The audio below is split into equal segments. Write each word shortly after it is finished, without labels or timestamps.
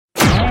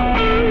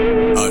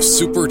a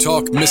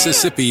SuperTalk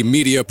Mississippi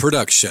media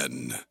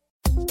production.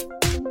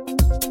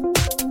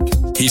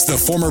 He's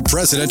the former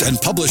president and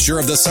publisher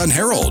of the Sun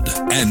Herald,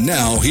 and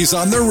now he's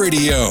on the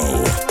radio.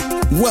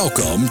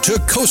 Welcome to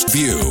Coast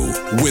View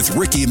with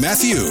Ricky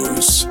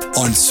Matthews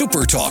on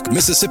SuperTalk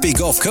Mississippi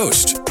Gulf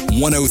Coast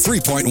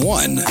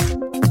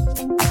 103.1.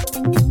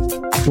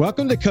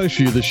 Welcome to Coast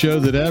View, the show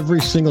that every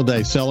single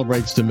day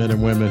celebrates the men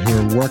and women who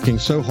are working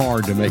so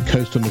hard to make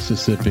coastal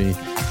Mississippi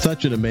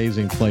such an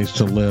amazing place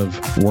to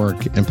live,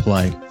 work, and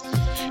play.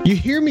 You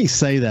hear me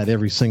say that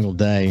every single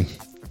day,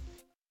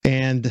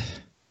 and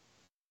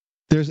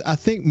there's, I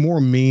think, more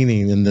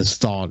meaning in this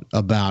thought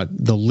about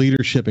the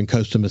leadership in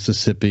coastal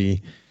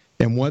Mississippi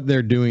and what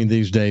they're doing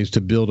these days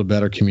to build a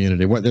better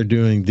community, what they're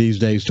doing these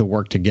days to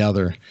work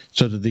together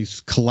so that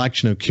these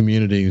collection of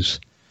communities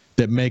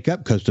that make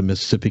up coastal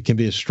Mississippi can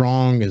be as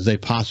strong as they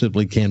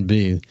possibly can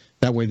be.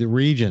 That way the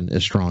region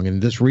is strong,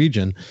 and this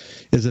region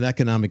is an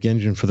economic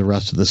engine for the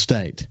rest of the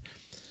state.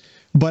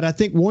 But I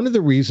think one of the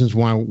reasons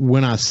why,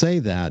 when I say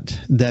that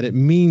it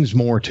means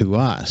more to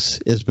us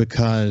is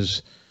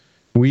because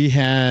we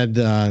had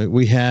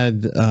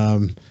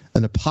an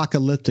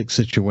apocalyptic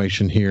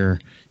situation here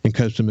in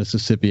coastal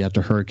Mississippi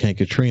after Hurricane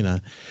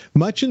Katrina,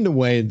 much in the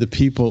way the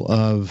people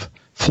of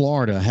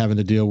Florida having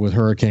to deal with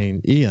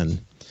Hurricane Ian.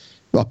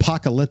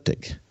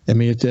 Apocalyptic. I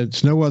mean,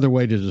 it's no other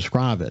way to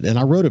describe it. And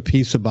I wrote a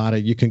piece about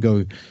it. You can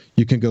go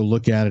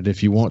look at it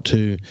if you want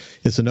to.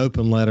 It's an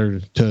open letter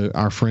to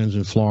our friends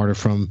in Florida,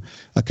 from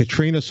a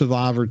Katrina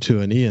survivor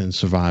to an Ian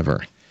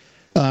survivor.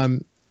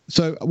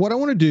 So what I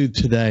want to do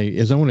today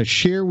is I want to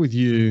share with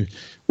you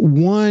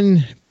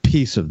one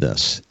piece of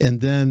this,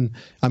 and then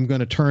I'm going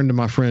to turn to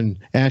my friend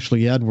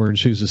Ashley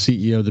Edwards, who's the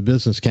CEO of the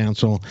Business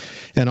Council,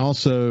 and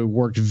also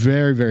worked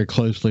very, very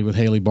closely with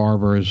Haley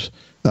Barber's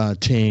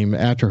team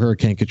after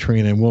Hurricane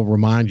Katrina, and we'll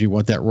remind you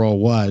what that role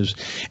was.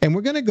 And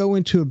we're going to go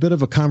into a bit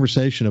of a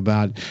conversation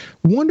about,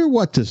 wonder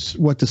what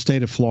the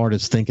state of Florida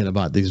is thinking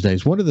about these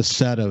days. What are the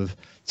set of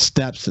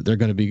steps that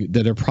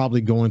they're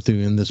probably going through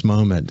in this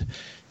moment,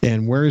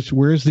 and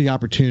where's the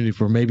opportunity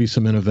for maybe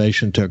some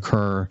innovation to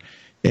occur?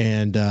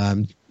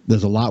 And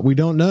there's a lot we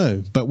don't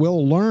know, but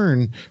we'll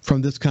learn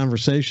from this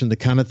conversation the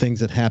kind of things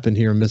that happened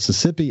here in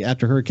Mississippi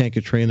after Hurricane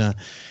Katrina,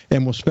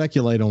 and we'll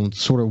speculate on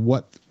sort of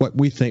what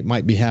we think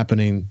might be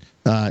happening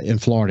in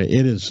Florida.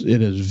 It is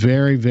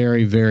very,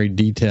 very, very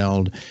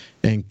detailed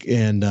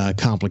and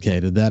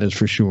complicated. That is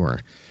for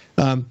sure.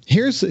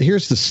 Here's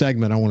the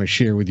segment I want to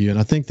share with you, and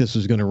I think this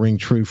is going to ring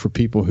true for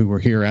people who were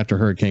here after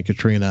Hurricane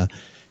Katrina,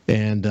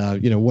 and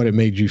what it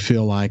made you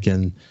feel like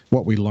and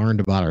what we learned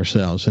about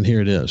ourselves. And here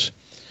it is.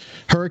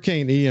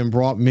 Hurricane Ian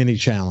brought many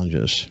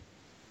challenges,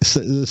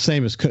 the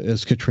same as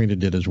Katrina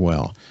did as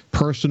well.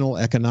 Personal,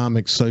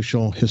 economic,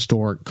 social,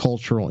 historic,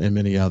 cultural, and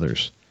many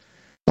others.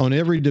 On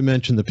every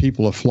dimension, the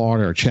people of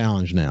Florida are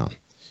challenged now.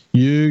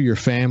 You, your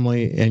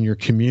family, and your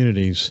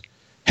communities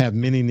have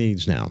many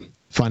needs now: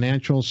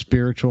 financial,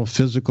 spiritual,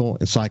 physical,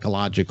 and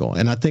psychological.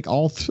 And I think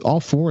all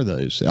four of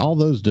those, all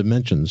those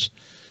dimensions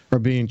are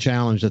being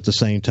challenged at the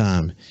same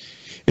time.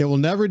 It will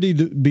never be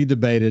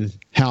debated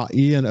how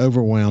Ian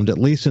overwhelmed, at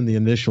least in the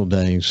initial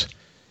days,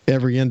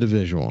 every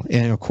individual,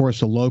 and of course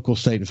the local,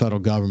 state, and federal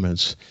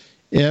governments.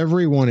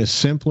 Everyone is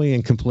simply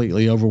and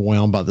completely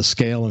overwhelmed by the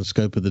scale and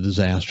scope of the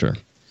disaster.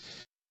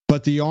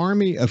 But the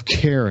army of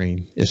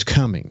caring is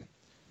coming.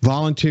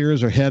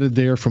 Volunteers are headed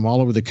there from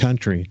all over the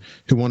country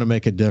who want to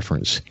make a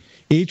difference.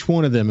 Each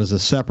one of them is a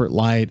separate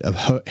light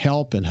of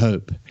help and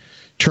hope.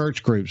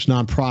 Church groups,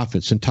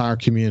 nonprofits, entire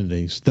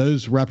communities,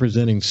 those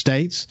representing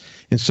states,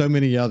 and so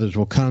many others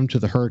will come to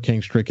the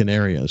hurricane-stricken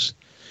areas.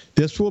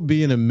 This will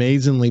be an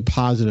amazingly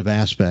positive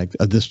aspect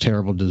of this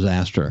terrible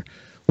disaster.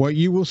 What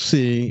you will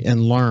see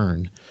and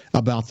learn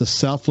about the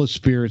selfless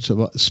spirit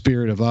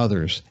of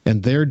others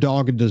and their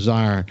dogged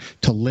desire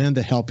to lend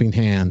a helping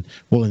hand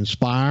will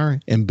inspire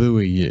and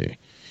buoy you.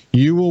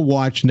 You will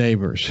watch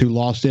neighbors who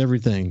lost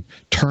everything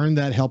turn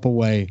that help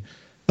away,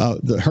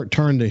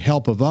 turn the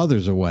help of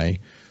others away,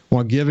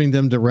 while giving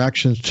them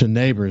directions to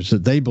neighbors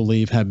that they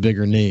believe have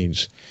bigger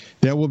needs.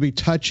 There will be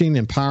touching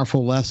and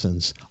powerful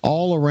lessons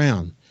all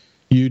around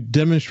you,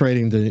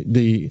 demonstrating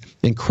the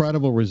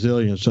incredible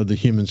resilience of the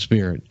human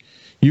spirit.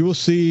 You will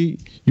see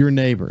your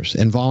neighbors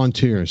and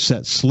volunteers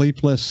set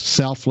sleepless,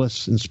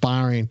 selfless,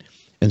 inspiring,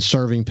 and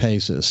serving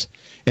paces.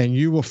 And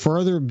you will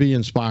further be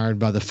inspired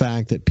by the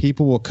fact that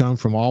people will come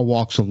from all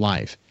walks of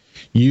life.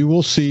 You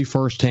will see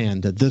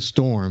firsthand that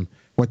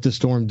what this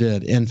storm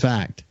did, in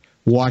fact,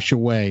 wash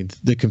away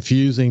the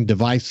confusing,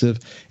 divisive,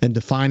 and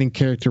defining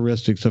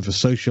characteristics of the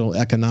social,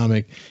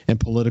 economic, and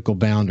political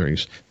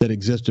boundaries that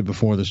existed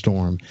before the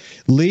storm,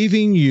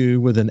 leaving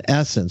you with an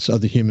essence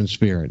of the human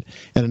spirit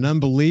and an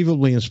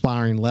unbelievably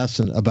inspiring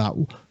lesson about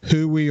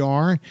who we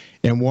are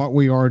and what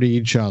we are to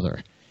each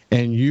other.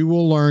 And you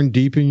will learn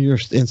deep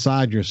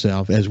inside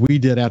yourself, as we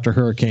did after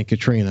Hurricane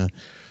Katrina,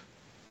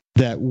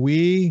 that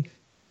when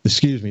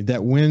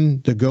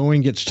the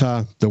going gets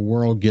tough, the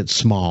world gets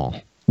small.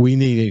 We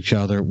need each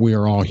other. We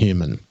are all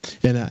human.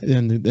 And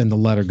the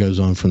letter goes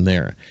on from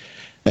there.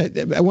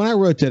 when I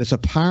wrote that, it's a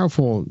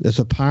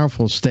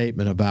powerful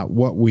statement about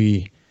what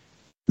we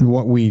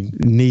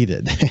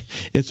needed.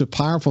 It's a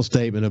powerful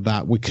statement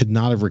about we could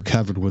not have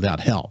recovered without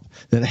help.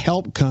 That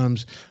help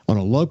comes on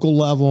a local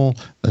level,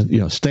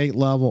 state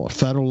level, a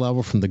federal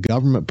level. From the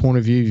government point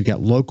of view, you've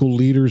got local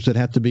leaders that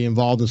have to be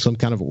involved in some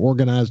kind of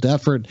organized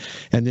effort,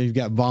 and then you've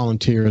got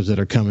volunteers that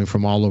are coming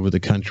from all over the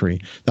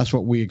country. That's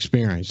what we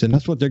experienced, and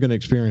that's what they're going to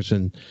experience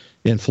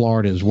in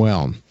Florida as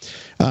well.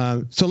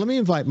 So let me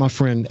invite my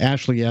friend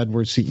Ashley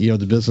Edwards, CEO of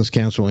the Business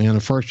Council, in.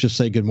 And first, just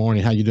say good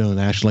morning. How you doing,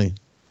 Ashley?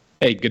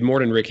 Hey, good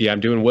morning, Ricky. I'm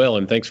doing well,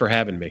 and thanks for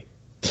having me.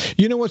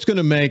 You know what's going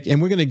to make,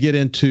 and we're going to get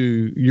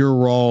into your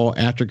role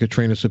after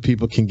Katrina so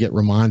people can get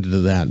reminded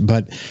of that.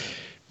 But,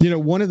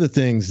 one of the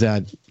things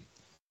that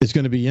is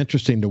going to be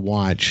interesting to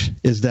watch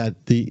is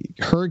that the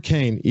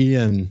Hurricane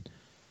Ian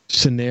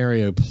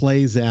scenario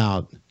plays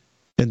out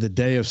in the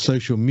day of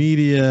social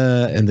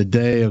media and the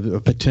day of a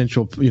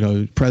potential,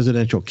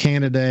 presidential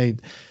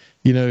candidate.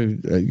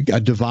 A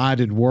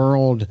divided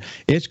world.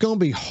 It's going to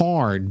be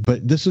hard,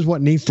 but this is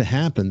what needs to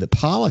happen. That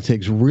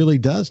politics really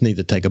does need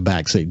to take a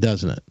backseat,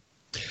 doesn't it?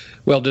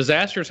 Well,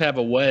 disasters have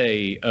a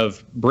way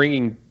of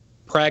bringing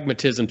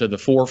pragmatism to the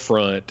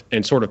forefront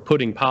and sort of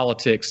putting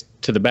politics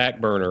to the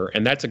back burner,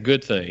 and that's a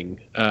good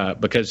thing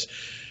because,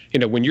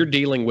 when you're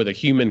dealing with a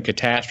human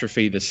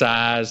catastrophe the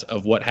size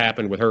of what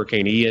happened with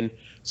Hurricane Ian,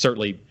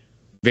 certainly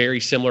very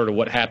similar to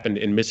what happened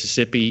in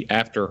Mississippi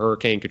after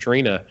Hurricane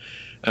Katrina,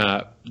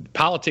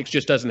 politics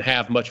just doesn't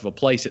have much of a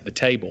place at the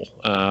table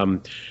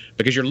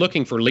because you're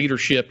looking for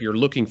leadership, you're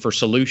looking for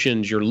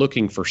solutions, you're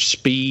looking for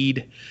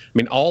speed. I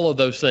mean, all of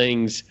those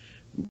things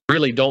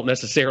really don't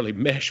necessarily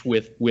mesh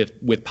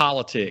with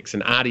politics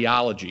and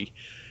ideology.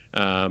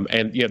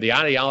 And the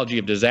ideology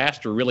of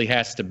disaster really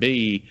has to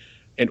be,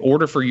 in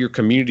order for your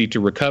community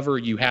to recover,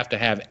 you have to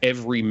have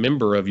every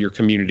member of your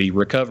community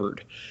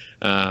recovered.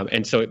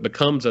 And so it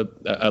becomes a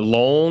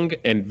long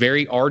and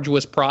very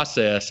arduous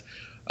process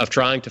of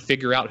trying to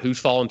figure out who's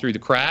fallen through the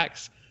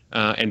cracks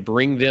and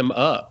bring them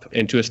up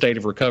into a state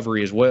of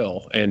recovery as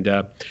well. And,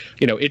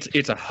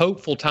 it's a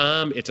hopeful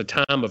time. It's a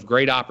time of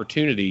great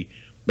opportunity,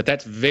 but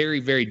that's very,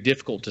 very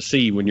difficult to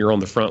see when you're on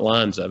the front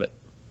lines of it.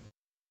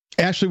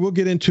 Ashley, we'll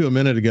get into in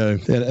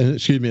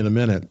a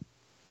minute,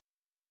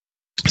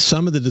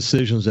 some of the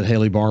decisions that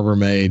Haley Barbour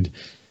made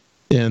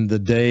in the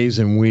days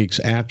and weeks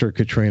after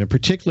Katrina,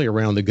 particularly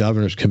around the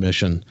Governor's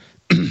Commission,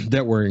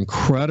 that were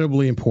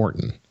incredibly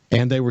important.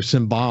 And they were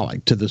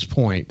symbolic to this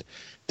point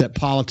that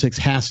politics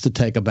has to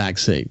take a back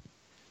seat.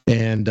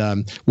 And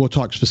we'll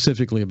talk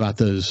specifically about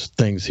those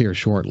things here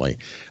shortly.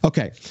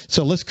 Okay,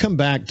 so let's come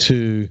back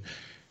to,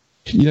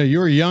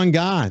 you're a young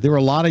guy. There were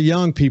a lot of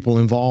young people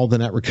involved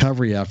in that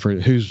recovery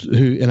effort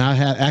and I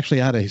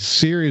had a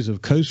series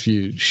of Coast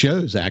View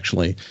shows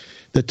actually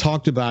that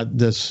talked about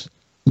this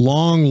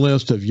long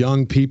list of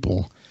young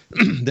people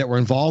that were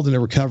involved in the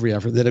recovery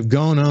effort that have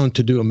gone on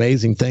to do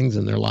amazing things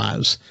in their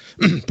lives.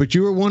 But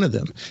you were one of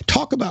them.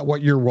 Talk about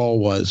what your role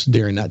was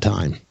during that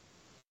time.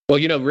 Well,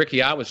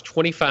 Ricky, I was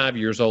 25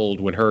 years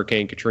old when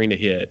Hurricane Katrina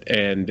hit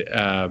and,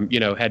 I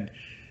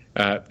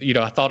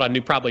thought I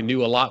probably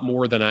knew a lot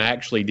more than I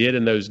actually did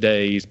in those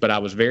days, but I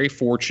was very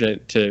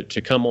fortunate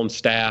to come on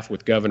staff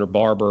with Governor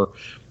Barbour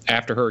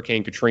after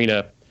Hurricane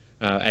Katrina.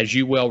 As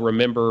you well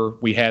remember,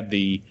 we had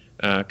the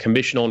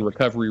Commission on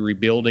Recovery,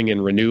 Rebuilding,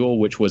 and Renewal,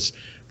 which was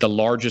the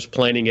largest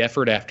planning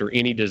effort after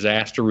any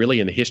disaster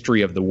really in the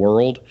history of the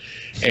world.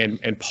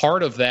 And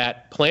part of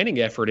that planning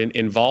effort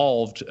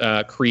involved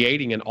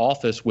creating an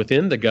office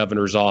within the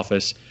governor's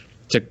office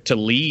to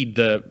lead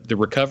the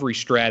recovery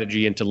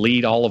strategy and to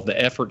lead all of the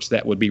efforts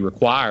that would be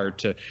required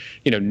to,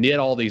 knit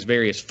all these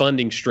various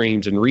funding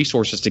streams and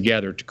resources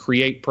together to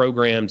create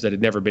programs that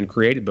had never been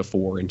created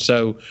before. And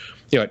so,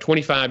 at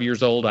 25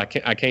 years old, I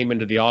came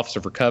into the Office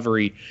of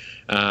Recovery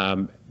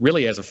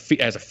really as a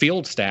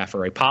field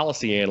staffer, a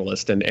policy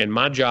analyst, and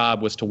my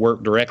job was to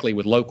work directly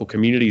with local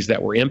communities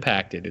that were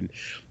impacted. And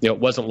it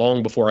wasn't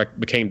long before I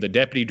became the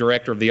deputy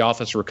director of the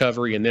Office of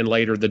Recovery, and then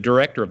later the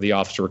director of the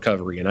Office of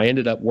Recovery. And I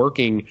ended up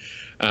working,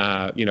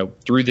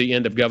 through the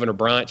end of Governor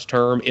Bryant's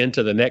term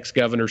into the next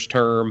governor's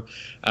term,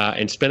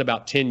 and spent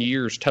about 10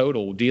 years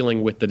total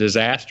dealing with the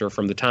disaster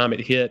from the time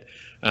it hit,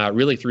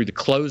 really through the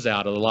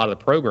closeout of a lot of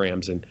the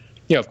programs. And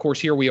of course,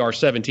 here we are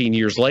 17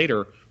 years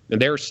later,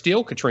 and there are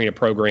still Katrina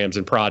programs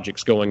and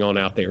projects going on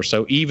out there.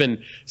 So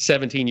even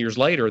 17 years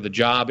later, the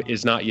job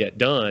is not yet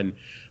done.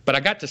 But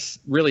I got to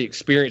really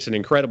experience an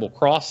incredible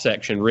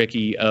cross-section,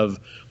 Ricky, of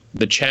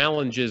the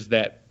challenges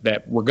that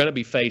were going to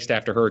be faced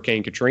after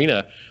Hurricane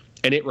Katrina.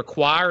 And it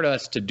required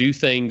us to do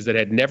things that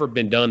had never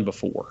been done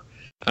before.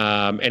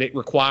 And it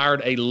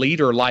required a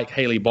leader like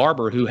Haley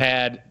Barbour who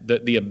had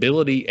the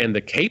ability and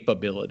the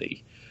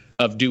capability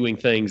of doing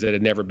things that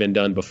had never been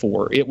done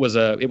before. It was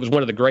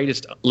one of the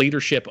greatest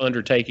leadership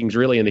undertakings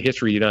really in the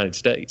history of the United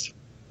States.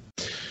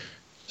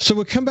 So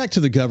we'll come back to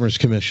the Governor's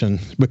Commission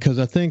because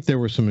I think there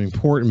were some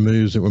important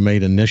moves that were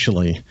made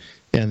initially,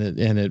 and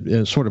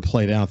it sort of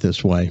played out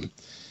this way.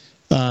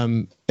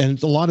 And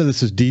a lot of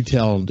this is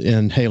detailed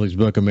in Haley's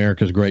book,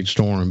 America's Great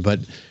Storm. But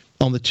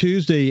On the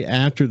Tuesday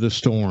after the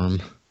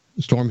storm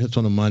hits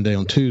on a Monday.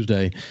 On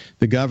Tuesday,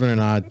 the governor and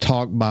I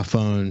talked by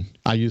phone.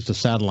 I used a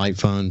satellite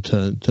phone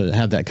to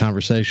have that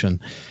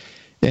conversation,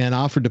 and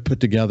offered to put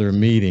together a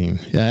meeting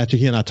after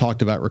he and I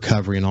talked about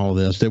recovery and all of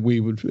this, that we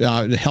would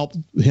help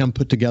him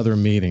put together a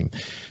meeting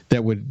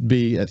that would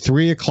be at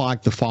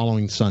 3:00 the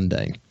following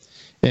Sunday.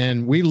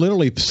 And we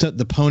literally sent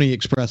the Pony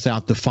Express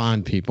out to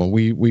find people.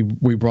 We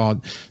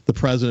brought the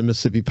president of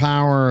Mississippi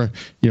Power,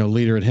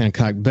 leader at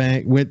Hancock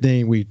Bank,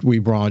 Whitney. We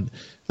brought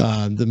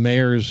the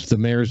mayors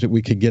that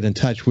we could get in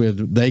touch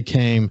with. They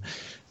came.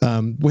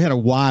 We had a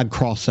wide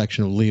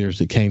cross-section of leaders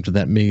that came to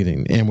that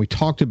meeting, and we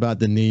talked about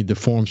the need to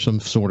form some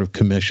sort of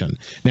commission.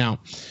 Now,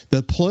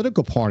 the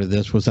political part of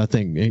this was, I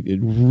think,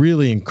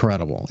 really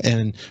incredible.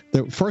 And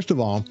first of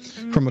all,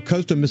 from a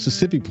coastal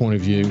Mississippi point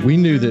of view, we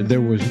knew that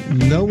there was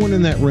no one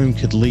in that room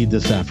could lead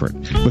this effort,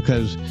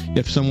 because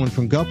if someone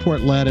from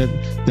Gulfport led it,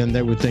 then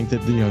they would think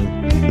that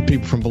the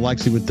people from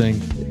Biloxi would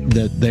think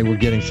that they were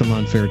getting some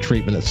unfair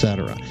treatment, et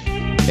cetera.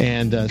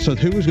 And so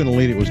who was going to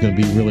lead it was going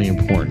to be really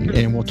important.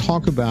 And we'll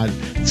talk about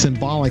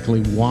symbolically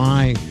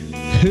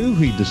who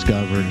he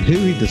discovered, who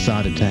he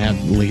decided to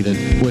have lead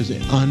it was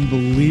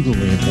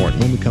unbelievably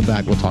important. When we come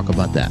back, we'll talk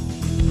about that.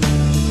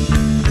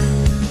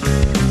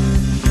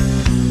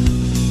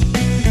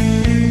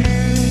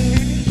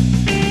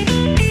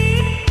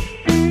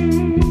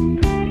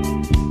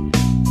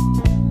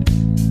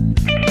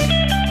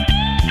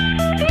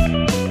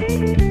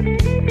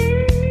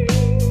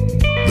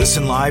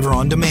 Listen live or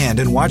on demand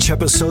and watch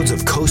episodes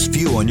of Coast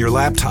View on your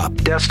laptop,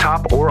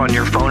 desktop, or on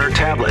your phone or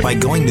tablet by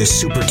going to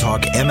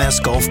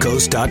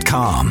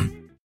supertalkmsgulfcoast.com.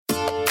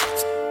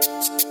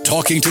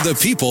 Talking to the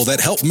people that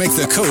help make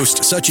the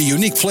coast such a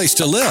unique place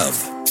to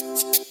live.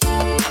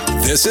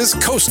 This is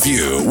Coast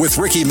View with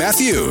Ricky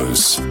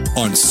Matthews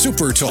on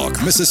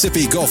Supertalk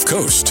Mississippi Gulf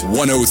Coast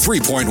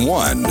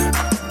 103.1.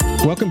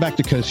 Welcome back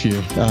to Coast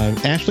View.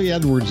 Ashley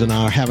Edwards and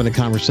I are having a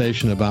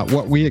conversation about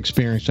what we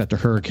experienced after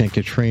Hurricane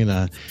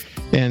Katrina,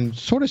 and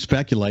sort of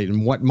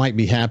speculating what might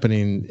be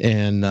happening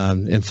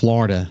in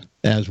Florida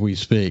as we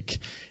speak.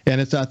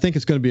 And I think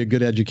it's going to be a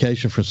good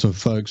education for some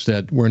folks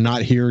that were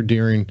not here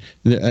during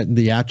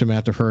the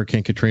aftermath of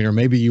Hurricane Katrina, or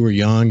maybe you were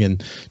young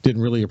and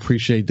didn't really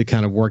appreciate the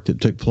kind of work that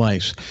took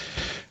place.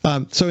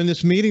 So in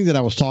this meeting that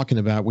I was talking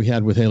about, we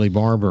had with Haley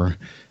Barbour,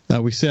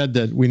 we said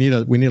that we need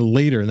a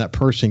leader, and that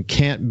person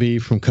can't be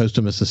from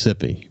coastal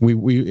Mississippi.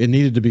 It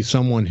needed to be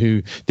someone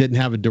who didn't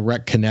have a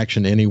direct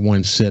connection to any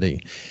one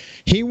city.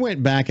 He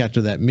went back after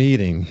that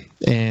meeting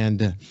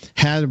and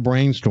had a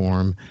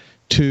brainstorm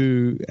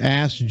to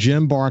ask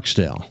Jim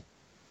Barksdale.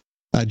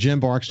 Jim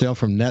Barksdale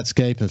from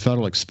Netscape and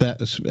Federal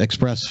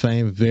Express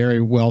fame,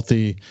 very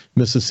wealthy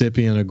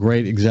Mississippian, a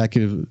great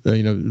executive.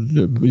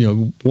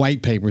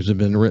 White papers have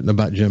been written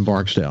about Jim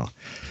Barksdale.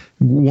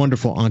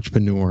 Wonderful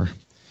entrepreneur.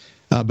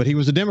 But he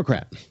was a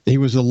Democrat. He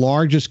was the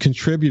largest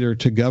contributor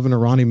to Governor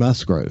Ronnie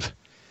Musgrove.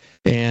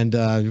 And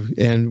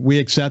we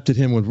accepted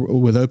him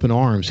with open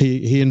arms.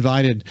 He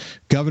invited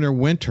Governor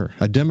Winter,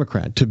 a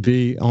Democrat, to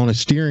be on a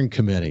steering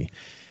committee,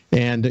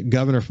 and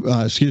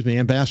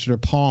Ambassador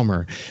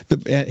Palmer.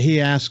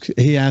 He asked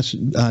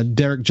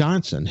Derek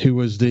Johnson, who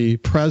was the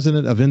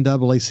president of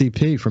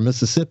NAACP from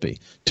Mississippi,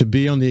 to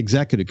be on the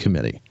executive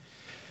committee.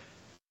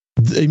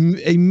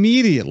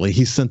 Immediately,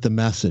 he sent the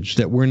message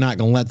that we're not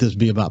going to let this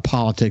be about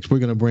politics. We're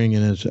going to bring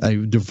in a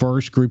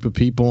diverse group of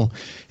people,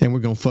 and we're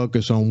going to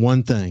focus on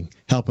one thing: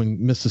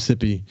 helping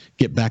Mississippi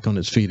get back on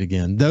its feet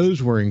again.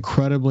 Those were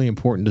incredibly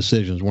important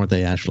decisions, weren't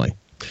they, Ashley?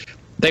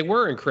 They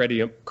were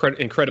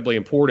incredibly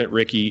important,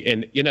 Ricky.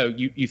 And,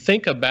 you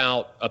think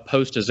about a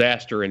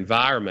post-disaster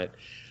environment,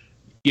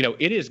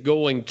 it is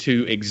going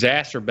to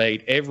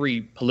exacerbate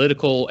every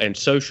political and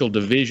social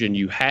division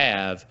you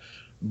have,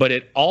 but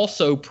it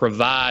also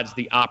provides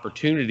the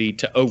opportunity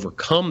to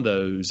overcome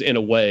those in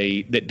a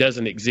way that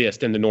doesn't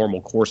exist in the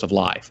normal course of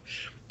life.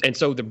 And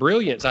so the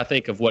brilliance, I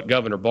think, of what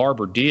Governor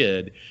Barbour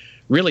did,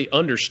 really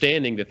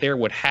understanding that there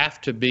would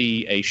have to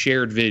be a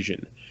shared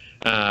vision,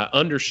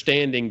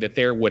 understanding that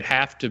there would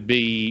have to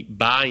be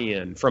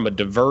buy-in from a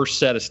diverse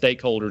set of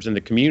stakeholders in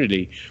the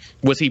community,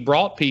 was he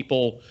brought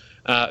people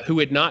who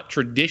had not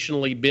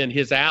traditionally been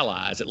his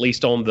allies, at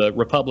least on the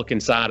Republican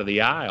side of the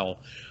aisle.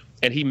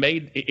 And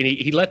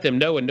he let them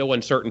know in no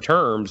uncertain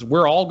terms,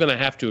 we're all going to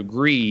have to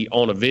agree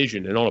on a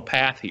vision and on a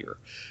path here,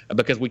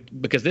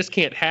 because this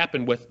can't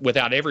happen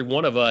without every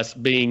one of us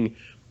being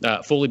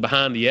fully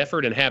behind the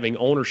effort and having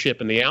ownership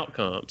in the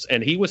outcomes.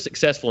 And he was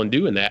successful in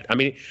doing that. I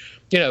mean,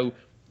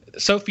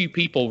 so few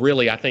people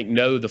really, I think,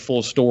 know the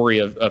full story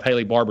of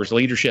Haley Barbour's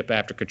leadership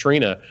after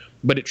Katrina,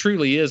 but it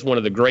truly is one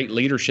of the great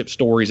leadership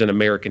stories in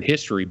American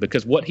history,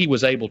 because what he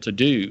was able to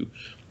do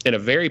in a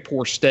very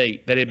poor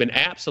state that had been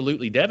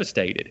absolutely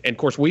devastated. And of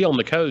course, we on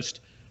the coast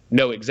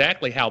know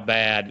exactly how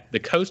bad the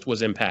coast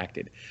was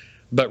impacted.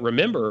 But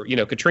remember,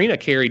 Katrina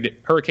carried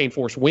hurricane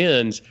force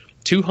winds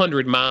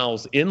 200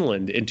 miles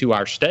inland into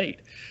our state.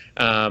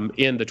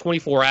 In the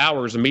 24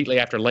 hours immediately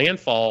after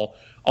landfall,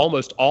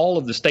 almost all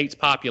of the state's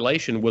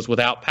population was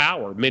without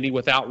power, many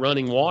without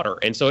running water.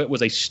 And so it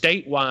was a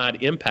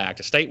statewide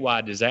impact, a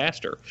statewide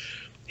disaster.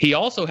 He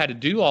also had to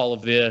do all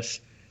of this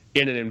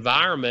in an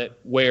environment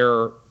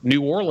where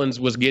New Orleans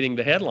was getting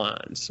the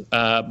headlines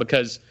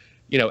because,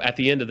 at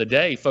the end of the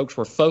day, folks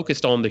were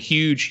focused on the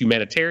huge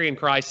humanitarian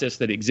crisis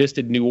that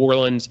existed in New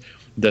Orleans,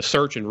 the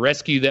search and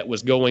rescue that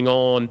was going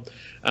on.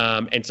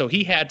 And so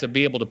he had to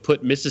be able to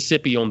put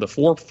Mississippi on the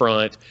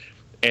forefront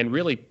and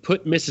really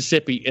put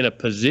Mississippi in a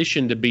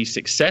position to be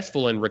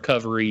successful in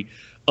recovery,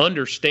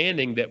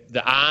 understanding that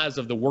the eyes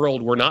of the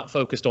world were not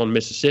focused on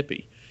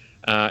Mississippi.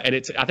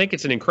 And I think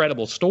it's an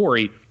incredible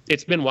story.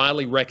 It's been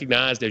widely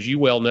recognized, as you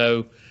well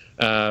know.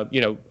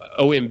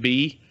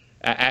 OMB,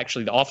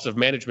 actually the Office of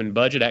Management and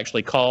Budget,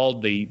 actually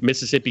called the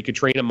Mississippi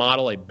Katrina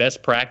model a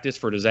best practice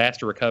for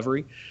disaster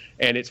recovery.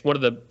 And it's one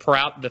of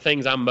the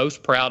things I'm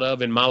most proud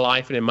of in my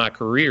life and in my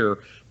career.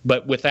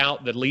 But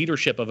without the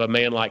leadership of a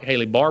man like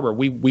Haley Barbour,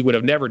 we would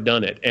have never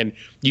done it. And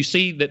you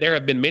see that there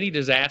have been many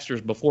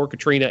disasters before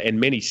Katrina and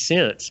many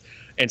since.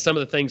 And some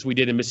of the things we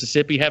did in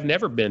Mississippi have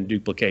never been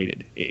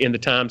duplicated in the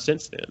time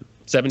since then,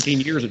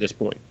 17 years at this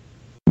point.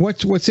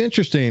 What's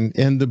interesting,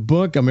 and the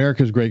book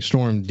America's Great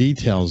Storm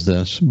details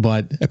this,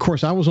 but of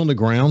course I was on the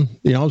ground.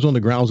 I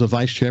was a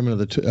vice chairman of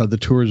the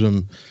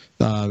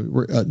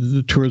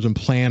tourism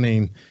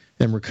planning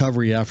and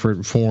recovery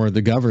effort for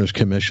the Governor's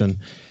Commission.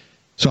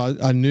 So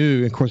I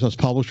knew, of course, I was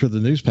publisher of the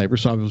newspaper,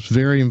 so I was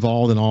very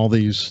involved in all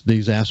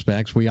these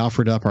aspects. We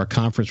offered up our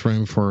conference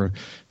room for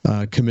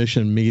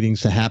commission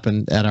meetings to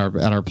happen at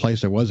our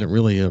place. There wasn't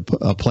really a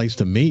place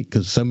to meet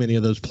because so many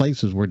of those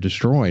places were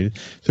destroyed.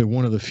 So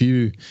one of the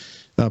few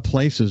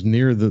places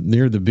near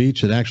the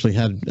beach that actually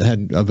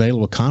had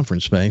available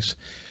conference space.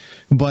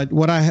 But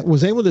what I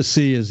was able to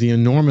see is the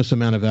enormous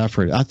amount of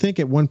effort. I think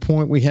at one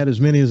point we had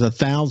as many as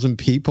 1,000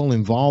 people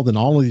involved in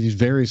all of these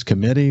various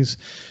committees,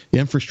 the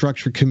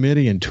infrastructure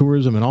committee and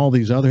tourism and all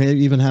these other, they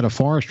even had a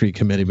forestry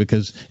committee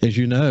because, as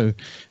you know,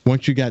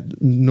 once you got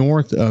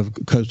north of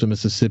coastal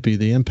Mississippi,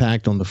 the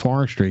impact on the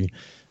forestry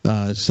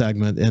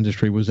segment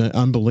industry was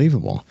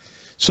unbelievable.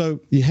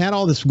 So you had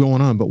all this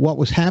going on, but what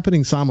was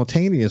happening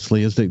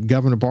simultaneously is that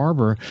Governor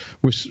Barbour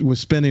was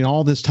spending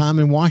all this time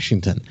in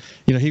Washington.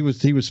 He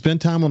would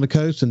spend time on the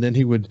coast, and then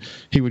he would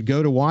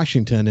go to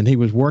Washington, and he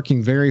was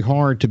working very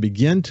hard to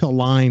begin to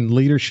align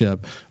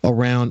leadership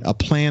around a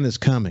plan is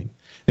coming.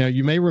 Now,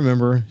 you may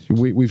remember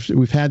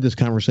we've had this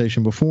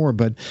conversation before,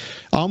 but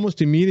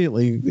almost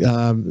immediately,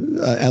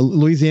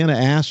 Louisiana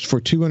asked for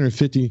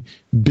 $250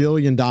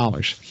 billion.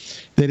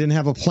 They didn't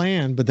have a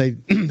plan, but they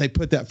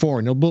put that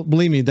forward. Now,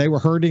 believe me, they were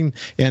hurting,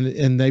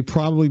 and they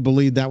probably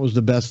believed that was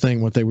the best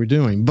thing what they were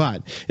doing.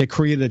 But it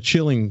created a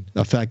chilling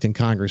effect in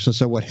Congress. And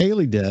so what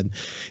Haley did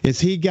is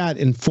he got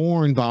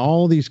informed by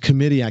all these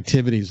committee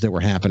activities that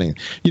were happening.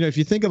 If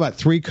you think about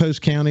 3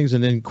 coast counties,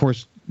 and then, of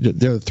course,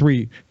 there are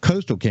 3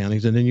 coastal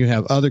counties, and then you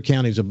have other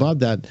counties above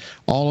that,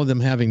 all of them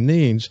having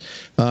needs.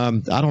 I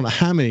don't know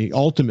how many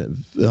ultimate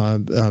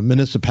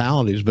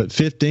municipalities, but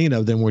 15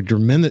 of them were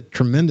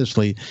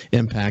tremendously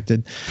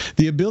impacted.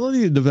 The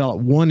ability to develop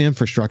one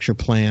infrastructure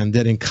plan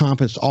that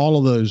encompassed all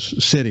of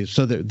those cities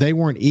so that they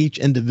weren't each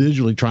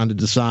individually trying to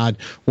decide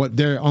what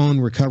their own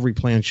recovery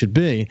plan should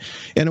be.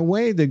 In a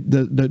way,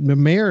 the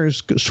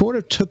mayors sort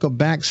of took a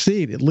back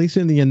seat, at least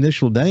in the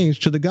initial days,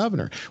 to the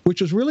governor,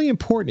 which was really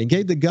important. It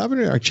gave the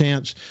governor a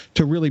chance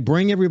to really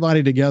bring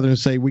everybody together and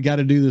say, we got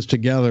to do this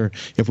together.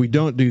 If we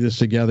don't do this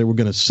together, we're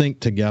going to sink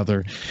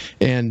together.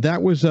 And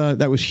that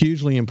was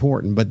hugely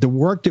important. But the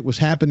work that was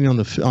happening on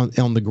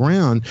the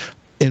ground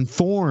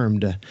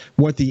informed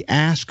what the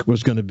ask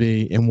was going to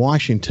be in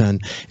Washington,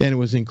 and it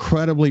was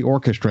incredibly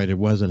orchestrated,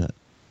 wasn't it?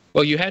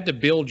 Well, you had to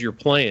build your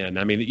plan.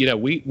 I mean,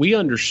 we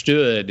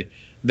understood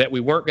that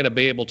we weren't going to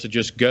be able to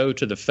just go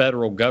to the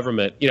federal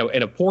government,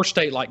 in a poor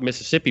state like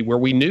Mississippi, where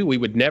we knew we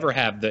would never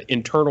have the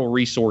internal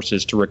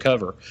resources to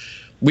recover.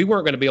 We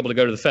weren't going to be able to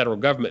go to the federal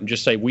government and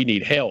just say we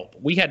need help.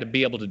 We had to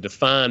be able to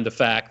define the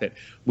fact that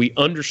we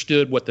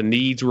understood what the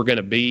needs were going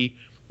to be.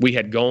 We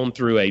had gone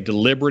through a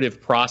deliberative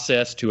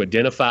process to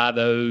identify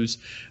those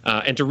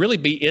and to really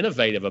be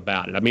innovative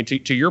about it. I mean,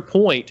 to your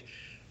point,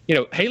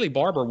 Haley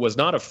Barbour was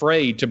not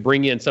afraid to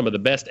bring in some of the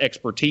best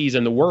expertise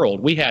in the world.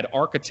 We had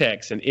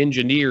architects and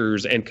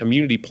engineers and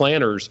community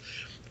planners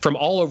from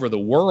all over the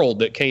world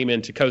that came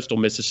into coastal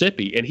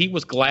Mississippi, and he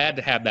was glad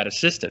to have that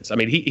assistance. I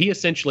mean, he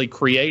essentially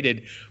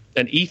created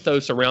an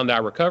ethos around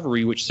our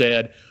recovery which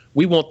said,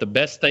 we want the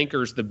best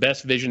thinkers, the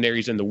best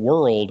visionaries in the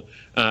world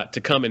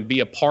to come and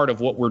be a part of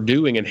what we're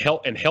doing and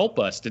help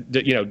us to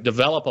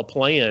develop a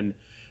plan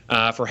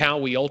for how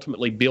we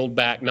ultimately build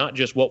back not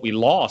just what we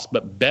lost,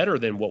 but better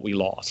than what we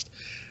lost.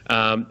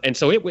 And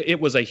so it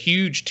was a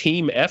huge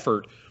team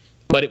effort.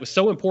 But it was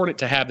so important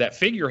to have that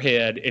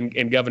figurehead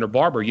in Governor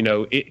Barbour.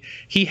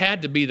 He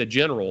had to be the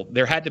general.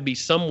 There had to be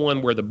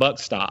someone where the buck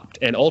stopped,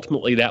 and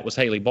ultimately that was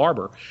Haley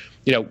Barbour.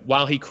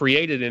 While he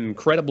created an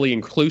incredibly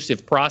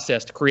inclusive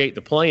process to create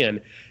the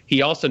plan,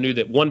 he also knew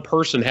that one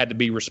person had to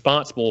be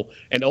responsible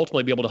and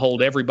ultimately be able to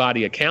hold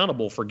everybody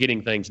accountable for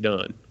getting things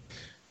done.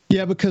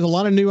 Yeah, because a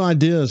lot of new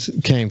ideas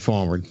came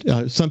forward.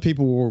 Some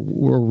people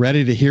were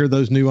ready to hear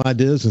those new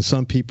ideas, and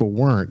some people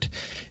weren't.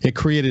 It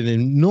created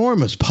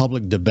enormous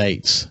public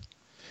debates.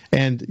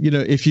 And,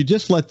 if you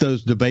just let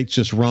those debates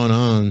just run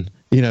on,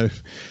 you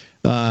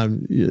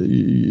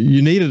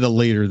needed a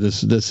leader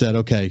that said,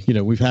 okay,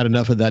 we've had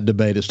enough of that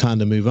debate. It's time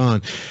to move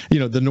on.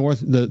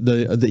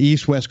 The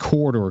East-West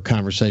corridor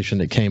conversation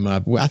that came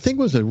up, I think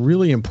was a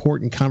really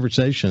important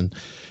conversation,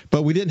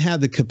 but we didn't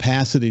have the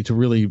capacity to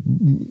really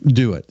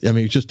do it. I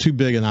mean, it's just too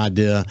big an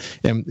idea,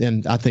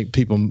 and I think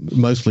people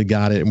mostly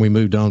got it, and we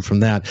moved on from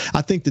that.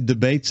 I think the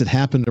debates that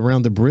happened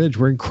around the bridge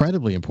were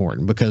incredibly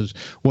important, because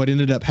what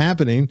ended up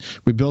happening,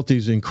 we built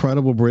these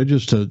incredible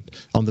bridges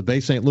on the Bay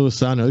St. Louis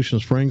side and Ocean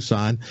Springs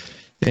side.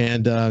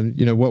 And,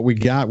 what we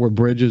got were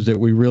bridges that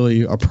we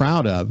really are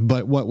proud of.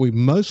 But what we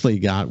mostly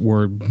got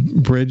were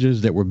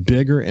bridges that were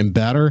bigger and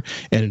better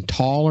and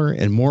taller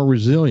and more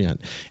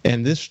resilient.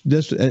 And this,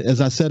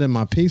 as I said in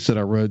my piece that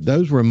I wrote,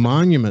 those were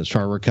monuments to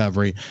our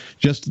recovery.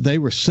 They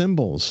were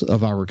symbols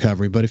of our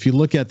recovery. But if you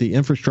look at the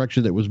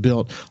infrastructure that was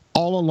built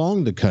all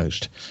along the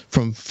coast,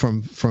 from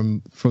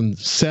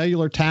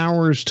cellular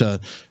towers to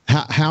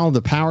how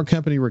the power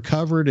company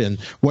recovered and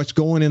what's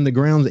going in the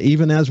ground,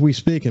 even as we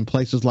speak, in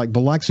places like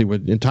Biloxi, where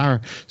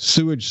entire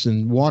sewage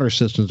and water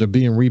systems are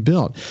being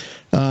rebuilt.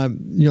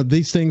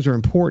 These things are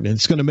important.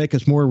 It's going to make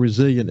us more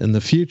resilient in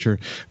the future.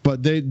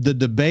 But the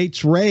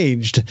debates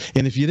raged,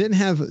 and if you didn't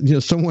have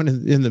someone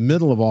in the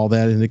middle of all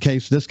that, in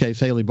this case,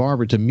 Haley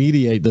Barbour, to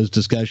mediate those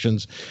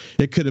discussions,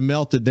 it could have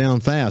melted down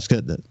fast,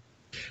 couldn't it?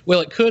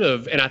 Well, it could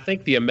have, and I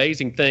think the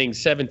amazing thing,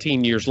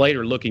 17 years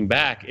later, looking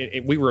back,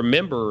 we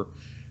remember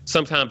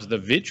sometimes the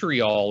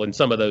vitriol in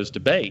some of those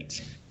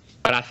debates.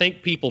 But I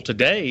think people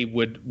today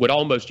would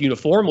almost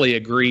uniformly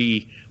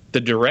agree the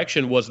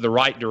direction was the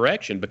right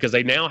direction, because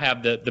they now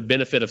have the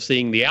benefit of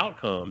seeing the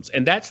outcomes.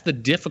 And that's the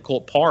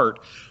difficult part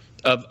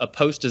of a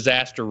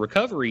post-disaster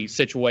recovery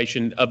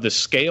situation of the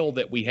scale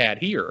that we had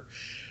here.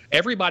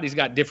 Everybody's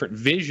got different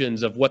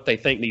visions of what they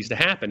think needs to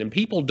happen, and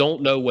people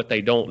don't know what they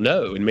don't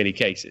know in many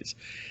cases.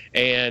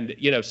 And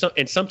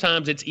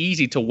sometimes it's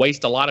easy to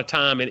waste a lot of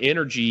time and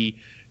energy.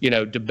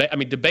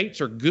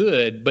 Debates are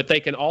good, but they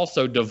can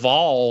also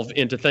devolve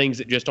into things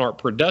that just aren't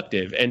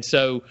productive. And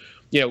so,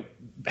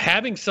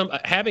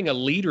 having a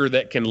leader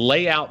that can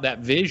lay out that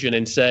vision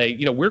and say,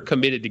 we're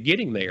committed to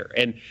getting there,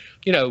 and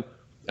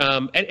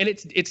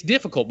it's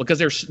difficult, because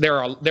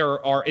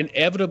there are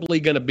inevitably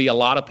going to be a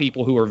lot of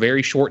people who are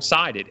very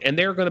short-sighted, and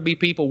there are going to be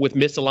people with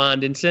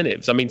misaligned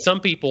incentives. I mean, some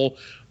people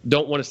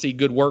don't want to see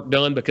good work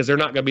done because they're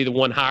not going to be the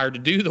one hired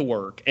to do the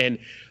work, and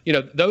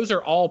those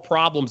are all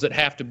problems that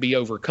have to be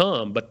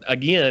overcome. But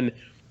again,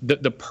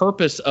 the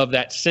purpose of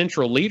that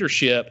central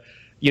leadership,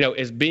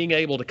 is being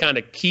able to kind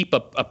of keep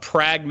a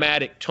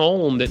pragmatic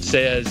tone that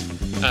says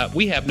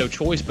we have no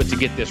choice but to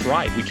get this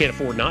right. We can't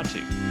afford not to.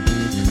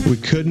 We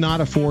could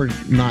not afford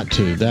not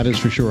to. That is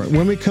for sure.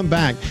 When we come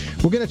back,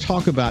 we're going to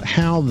talk about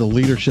how the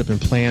leadership and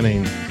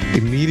planning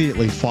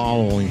immediately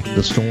following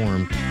the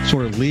storm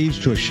sort of leads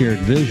to a shared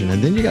vision.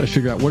 And then you got to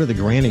figure out what are the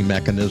granting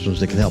mechanisms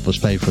that can help us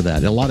pay for that.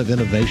 And a lot of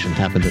innovation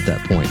happened at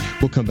that point.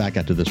 We'll come back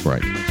after this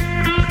break.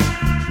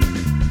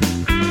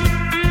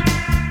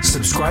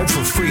 Subscribe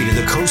for free to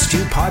the Coast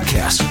View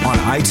podcast on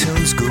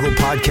iTunes, Google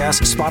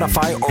Podcasts,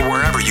 Spotify, or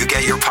wherever you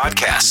get your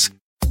podcasts.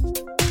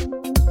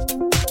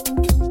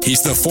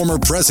 He's the former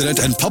president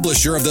and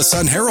publisher of the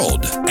Sun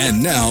Herald,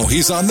 and now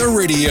he's on the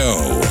radio.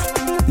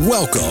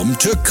 Welcome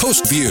to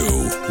Coast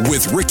View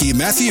with Ricky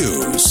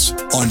Matthews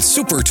on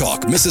Super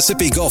Talk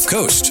Mississippi Gulf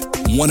Coast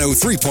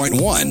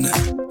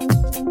 103.1.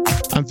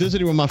 I'm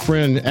visiting with my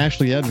friend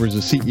Ashley Edwards,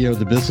 the CEO of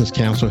the Business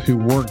Council, who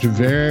worked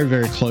very,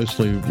 very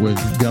closely with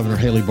Governor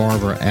Haley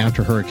Barbour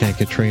after Hurricane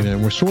Katrina.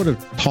 And we're sort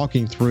of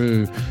talking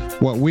through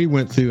what we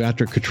went through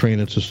after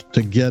Katrina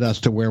to get us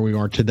to where we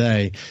are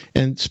today,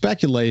 and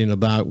speculating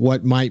about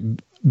what might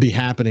be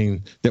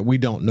happening that we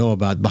don't know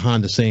about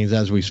behind the scenes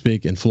as we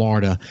speak in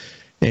Florida.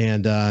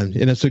 And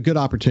it's a good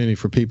opportunity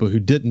for people who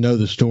didn't know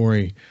the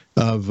story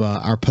of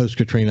our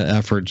post-Katrina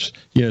efforts.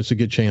 It's a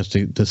good chance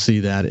to see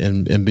that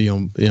and be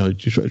on,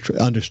 to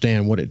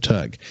understand what it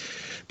took.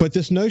 But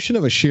this notion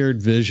of a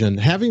shared vision,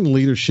 having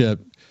leadership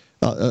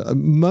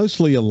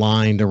mostly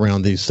aligned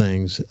around these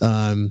things,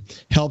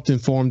 helped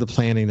inform the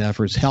planning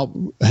efforts,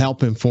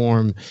 help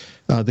inform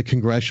the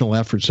congressional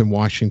efforts in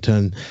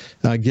Washington,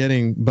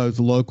 getting both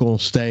local,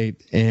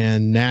 state,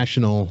 and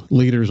national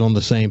leaders on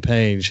the same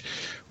page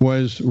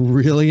was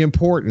really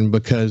important,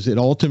 because it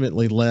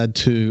ultimately led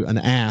to an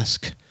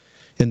ask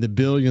in the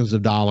billions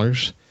of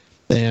dollars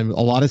and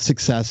a lot of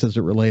success as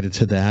it related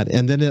to that.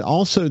 And then it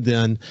also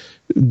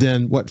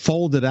then what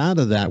folded out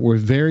of that were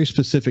very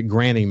specific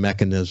granting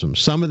mechanisms.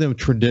 Some of them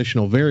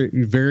traditional, very,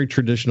 very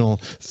traditional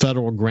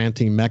federal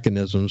granting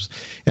mechanisms.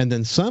 And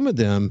then some of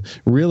them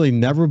really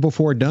never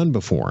before done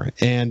before.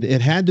 And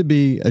it had to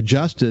be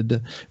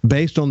adjusted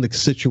based on the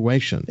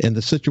situation. And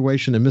the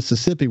situation in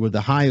Mississippi with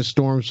the highest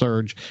storm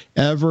surge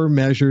ever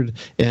measured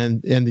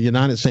in the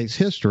United States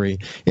history,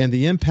 and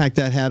the impact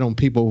that had on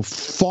people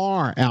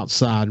far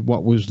outside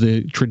what was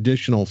the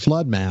traditional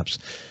flood maps,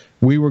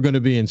 we were going to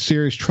be in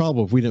serious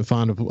trouble if we didn't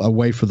find a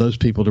way for those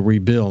people to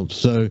rebuild.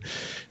 So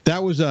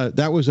that was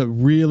a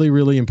really,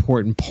 really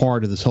important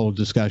part of this whole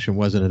discussion,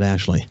 wasn't it,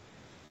 Ashley?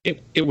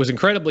 It was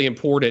incredibly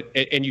important,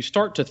 and you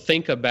start to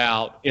think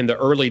about in the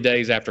early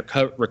days after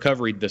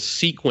recovery, the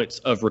sequence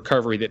of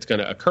recovery that's going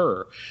to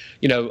occur.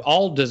 You know,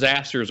 all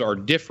disasters are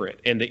different,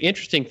 and the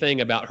interesting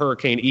thing about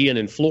Hurricane Ian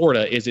in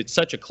Florida is it's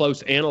such a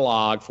close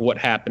analog for what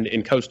happened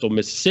in coastal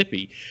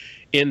Mississippi,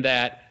 in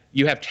that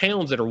you have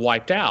towns that are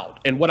wiped out.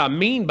 And what I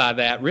mean by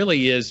that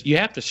really is you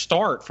have to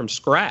start from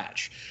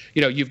scratch.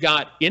 You know, you've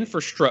got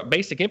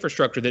basic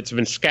infrastructure that's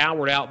been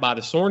scoured out by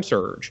the storm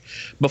surge.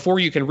 Before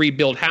you can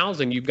rebuild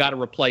housing, you've got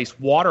to replace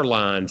water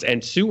lines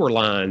and sewer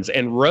lines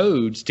and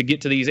roads to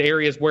get to these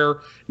areas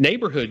where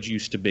neighborhoods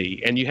used to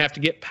be. And you have to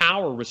get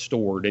power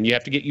restored, and you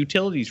have to get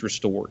utilities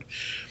restored.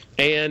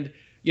 And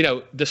you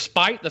know,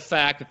 despite the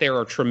fact that there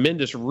are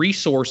tremendous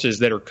resources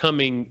that are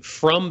coming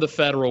from the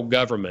federal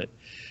government,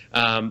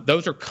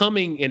 those are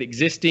coming in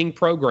existing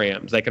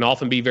programs. They can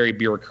often be very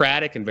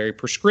bureaucratic and very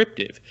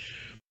prescriptive.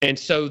 And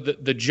so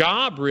the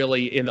job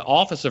really in the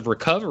Office of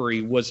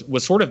Recovery was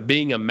sort of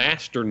being a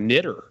master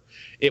knitter.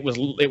 It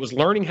was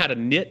learning how to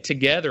knit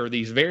together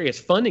these various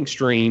funding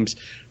streams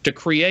to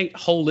create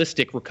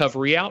holistic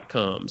recovery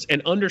outcomes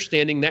and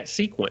understanding that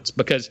sequence,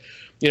 because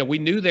you know, we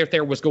knew that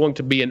there was going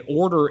to be an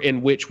order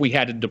in which we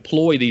had to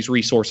deploy these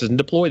resources and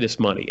deploy this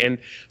money. And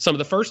some of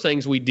the first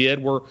things we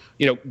did were,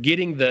 you know,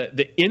 getting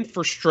the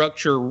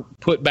infrastructure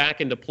put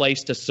back into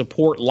place to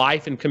support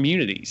life in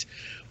communities.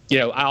 You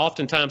know, I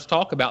oftentimes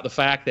talk about the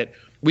fact that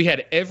we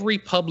had every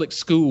public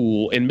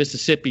school in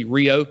Mississippi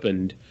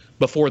reopened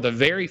before the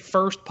very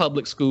first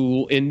public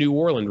school in New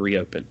Orleans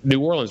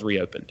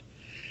reopened.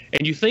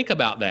 And you think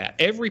about that.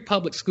 Every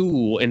public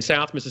school in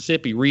South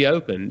Mississippi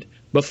reopened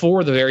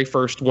before the very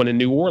first one in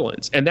New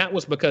Orleans. And that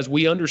was because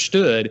we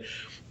understood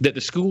that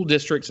the school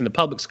districts and the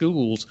public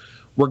schools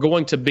were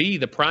going to be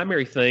the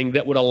primary thing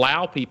that would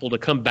allow people to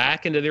come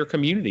back into their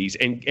communities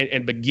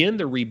and begin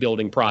the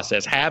rebuilding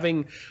process,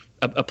 having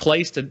a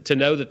place to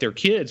know that their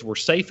kids were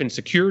safe and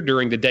secure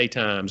during the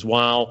daytimes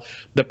while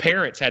the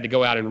parents had to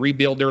go out and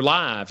rebuild their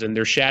lives and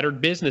their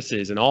shattered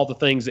businesses and all the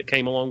things that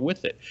came along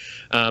with it.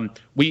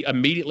 We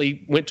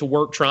immediately went to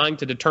work trying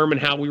to determine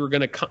how we were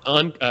going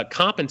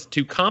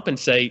to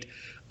compensate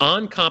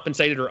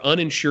uncompensated or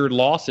uninsured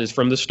losses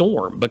from the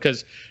storm.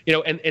 Because, you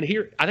know, and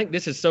here, I think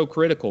this is so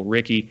critical,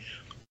 Ricky.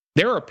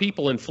 There are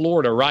people in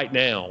Florida right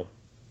now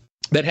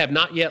that have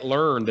not yet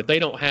learned that they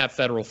don't have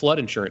federal flood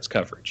insurance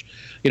coverage.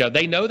 You know,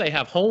 they know they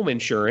have home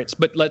insurance,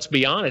 but let's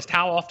be honest,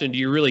 how often do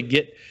you really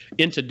get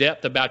into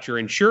depth about your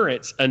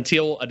insurance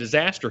until a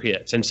disaster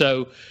hits? And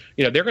so,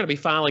 you know, they're going to be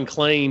filing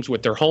claims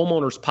with their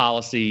homeowners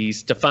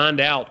policies to find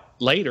out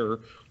later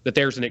that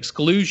there's an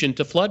exclusion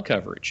to flood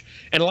coverage.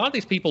 And a lot of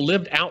these people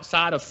lived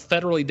outside of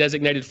federally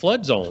designated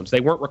flood zones. They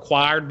weren't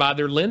required by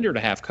their lender to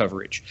have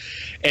coverage.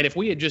 And if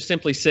we had just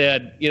simply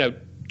said, you know,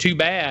 too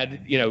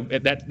bad, you know,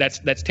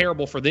 that's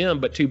terrible for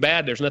them, but too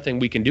bad, there's nothing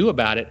we can do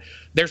about it,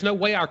 there's no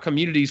way our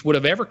communities would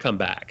have ever come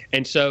back.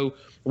 And so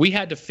we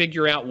had to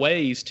figure out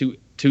ways to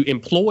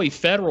employ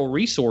federal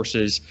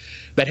resources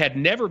that had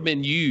never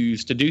been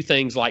used to do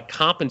things like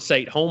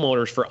compensate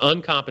homeowners for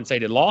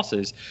uncompensated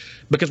losses,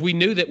 because we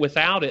knew that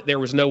without it, there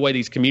was no way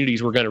these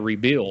communities were going to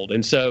rebuild.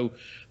 And so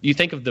you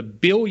think of the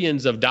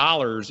billions of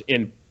dollars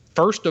in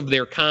first of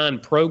their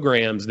kind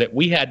programs that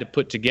we had to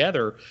put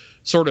together,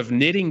 sort of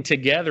knitting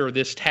together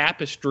this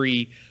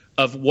tapestry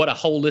of what a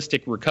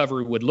holistic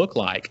recovery would look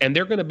like. And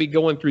they're going to be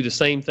going through the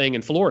same thing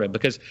in Florida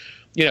because,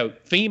 you know,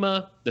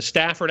 FEMA, the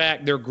Stafford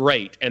Act, they're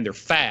great and they're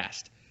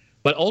fast.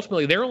 But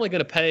ultimately, they're only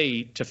going to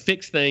pay to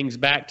fix things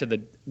back to the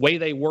way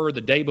they were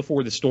the day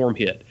before the storm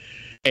hit.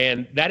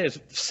 And that is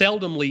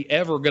seldomly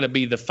ever going to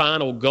be the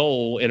final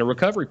goal in a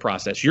recovery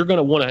process. You're going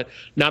to want to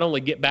not only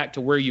get back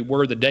to where you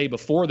were the day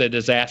before the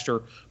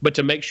disaster, but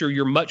to make sure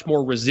you're much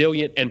more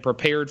resilient and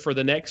prepared for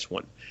the next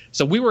one.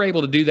 So we were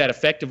able to do that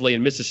effectively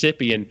in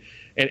Mississippi.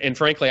 And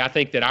frankly, I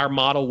think that our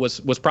model was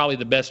probably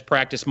the best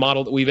practice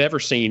model that we've ever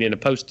seen in a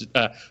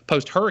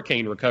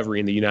post-hurricane recovery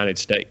in the United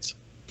States.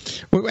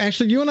 Well,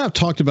 actually, you and I have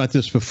talked about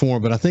this before,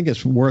 but I think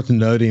it's worth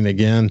noting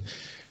again.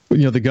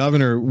 You know, the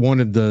governor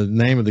wanted the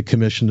name of the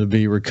commission to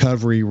be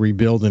Recovery,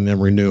 Rebuilding,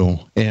 and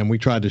Renewal, and we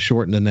tried to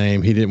shorten the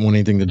name. He didn't want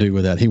anything to do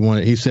with that.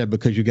 He said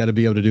because you got to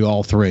be able to do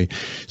all three.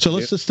 So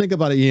let's just think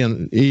about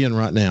Ian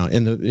right now.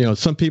 And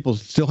some people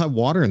still have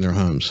water in their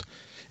homes,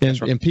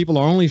 And people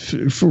are only,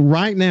 for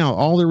right now,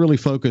 all they're really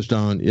focused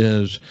on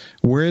is,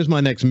 where is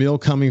my next meal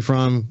coming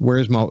from?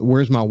 Where's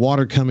my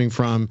water coming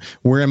from?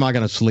 Where am I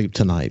going to sleep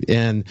tonight?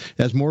 And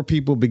as more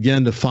people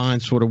begin to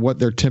find sort of what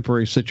their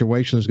temporary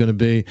situation is going to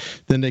be,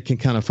 then they can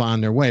kind of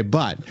find their way.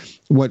 But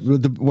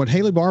what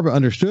Haley Barbour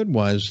understood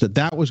was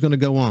that was going to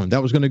go on.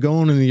 That was going to go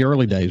on in the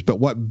early days. But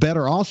what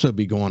better also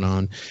be going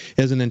on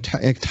is an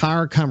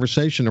entire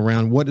conversation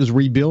around, what does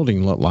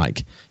rebuilding look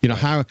like?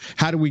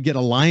 How do we get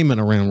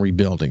alignment around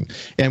rebuilding?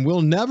 And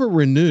we'll never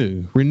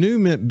renew. Renew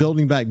meant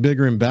building back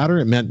bigger and better.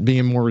 It meant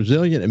being more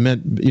resilient. It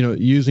meant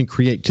using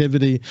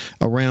creativity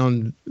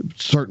around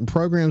certain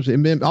programs. It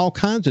meant all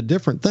kinds of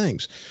different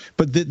things.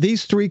 But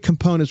these three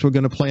components were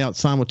going to play out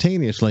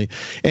simultaneously.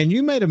 And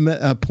you made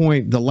a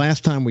point the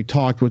last time we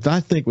talked, which I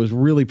think was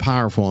really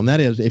powerful, and that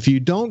is, if you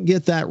don't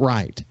get that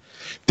right,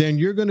 then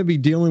you're going to be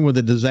dealing with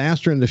a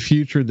disaster in the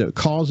future that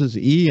causes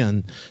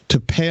Ian to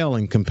pale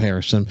in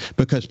comparison,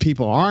 because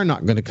people are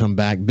not going to come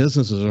back,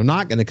 businesses are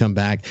not going to come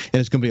back,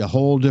 and it's going to be a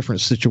whole different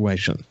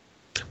situation.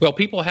 Well,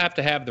 people have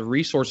to have the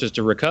resources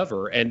to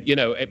recover. And,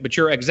 but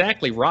you're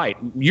exactly right.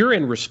 You're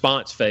in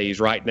response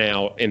phase right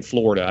now in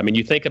Florida. I mean,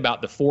 you think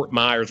about the Fort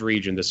Myers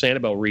region, the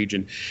Sanibel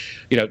region,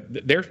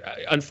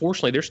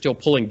 unfortunately, they're still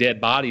pulling dead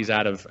bodies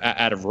out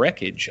of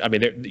wreckage. I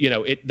mean,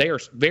 they are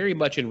very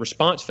much in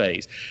response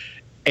phase.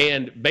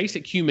 And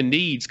basic human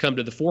needs come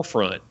to the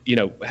forefront.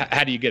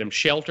 How do you get them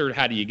sheltered?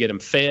 How do you get them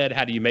fed?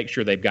 How do you make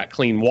sure they've got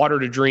clean water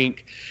to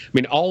drink? I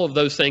mean, all of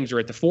those things are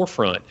at the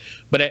forefront.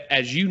 But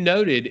as you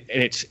noted,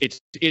 and it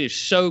is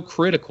so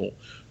critical,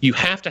 you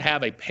have to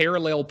have a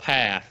parallel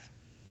path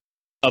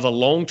of a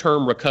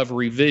long-term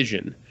recovery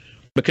vision,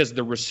 because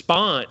the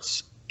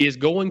response is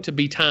going to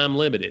be time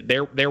limited.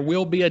 There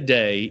will be a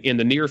day in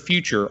the near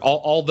future,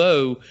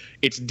 although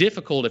it's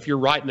difficult if you're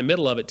right in the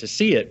middle of it to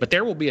see it, but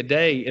there will be a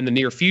day in the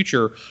near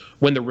future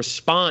when the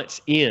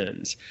response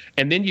ends.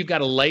 And then you've got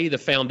to lay the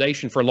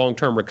foundation for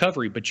long-term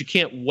recovery, but you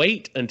can't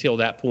wait until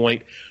that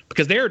point,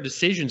 because there are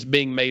decisions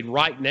being made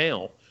right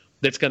now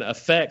that's going to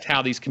affect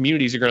how these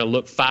communities are going to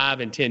look 5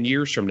 and 10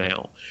 years from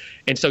now.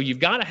 And so you've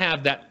got to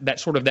have that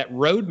sort of that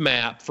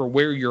roadmap for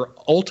where you're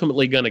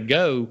ultimately going to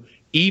go,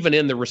 even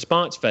in the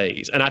response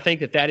phase. And I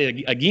think that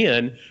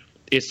again,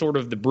 is sort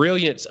of the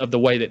brilliance of the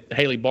way that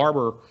Haley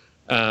Barbour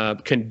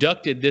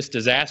conducted this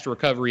disaster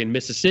recovery in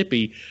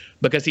Mississippi,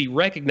 because he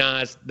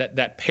recognized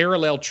that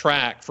parallel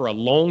track for a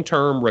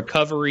long-term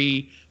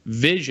recovery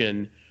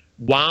vision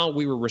while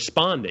we were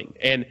responding.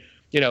 And,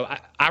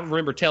 I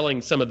remember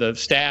telling some of the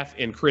staff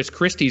in Chris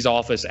Christie's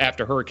office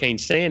after Hurricane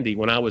Sandy,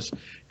 when I was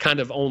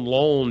kind of on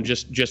loan,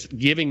 just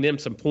giving them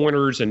some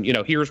pointers and,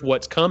 here's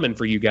what's coming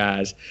for you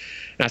guys.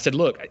 And I said,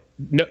 look,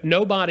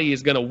 nobody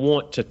is going to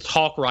want to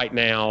talk right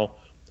now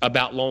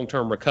about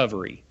long-term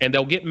recovery. And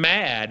they'll get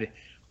mad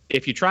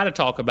if you try to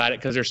talk about it,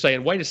 because they're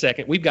saying, wait a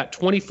second, we've got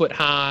 20-foot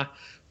high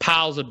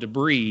piles of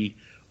debris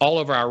all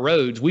over our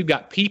roads. We've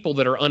got people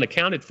that are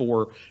unaccounted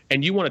for,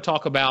 and you want to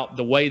talk about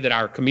the way that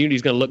our community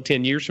is going to look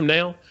 10 years from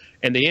now?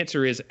 And the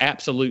answer is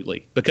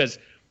absolutely, because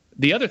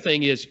the other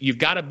thing is, you've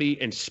got to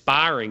be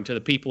inspiring to the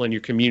people in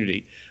your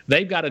community.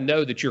 They've got to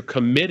know that you're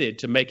committed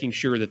to making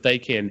sure that they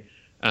can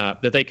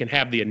have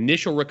the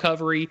initial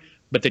recovery,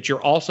 but that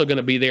you're also going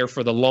to be there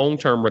for the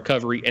long-term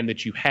recovery, and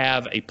that you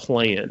have a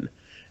plan.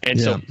 And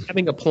so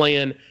having a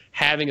plan,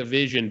 having a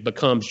vision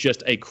becomes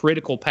just a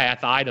critical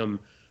path item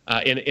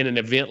in an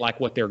event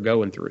like what they're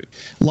going through.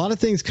 A lot of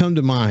things come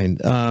to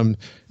mind.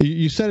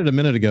 You said it a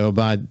minute ago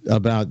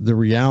about the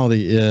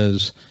reality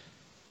is,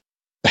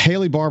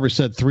 Haley Barbour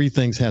said 3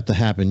 things have to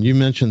happen. You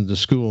mentioned the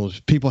schools.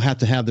 People have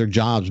to have their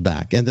jobs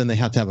back, and then they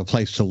have to have a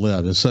place to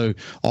live. And so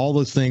all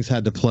those things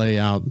had to play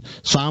out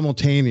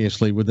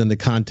simultaneously within the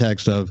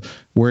context of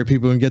where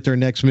people can get their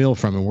next meal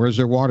from and where's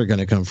their water going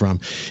to come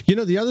from.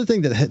 The other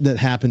thing that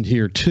happened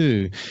here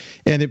too,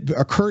 and it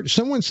occurred,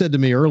 someone said to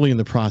me early in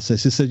the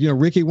process, he said,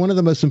 Ricky, one of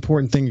the most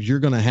important things you're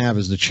going to have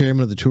as the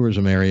chairman of the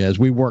tourism area, as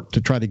we work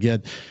to try to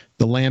get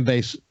the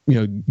land-based,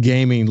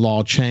 gaming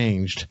law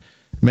changed,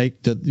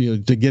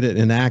 to get it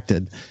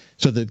enacted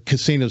so that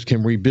casinos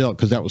can rebuild,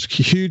 because that was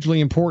hugely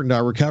important to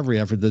our recovery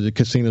effort, that the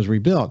casinos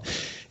rebuilt,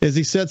 is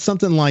he said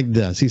something like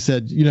this. He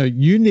said,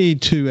 you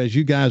need to, as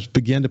you guys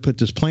begin to put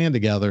this plan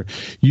together,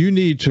 you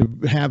need to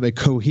have a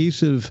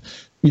cohesive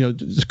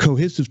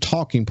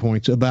talking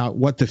points about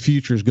what the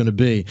future is going to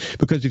be.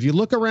 Because if you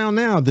look around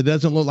now, that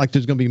doesn't look like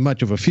there's going to be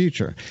much of a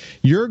future.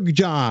 Your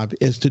job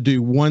is to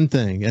do one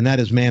thing, and that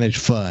is manage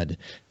FUD,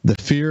 the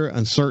fear,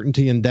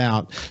 uncertainty, and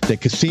doubt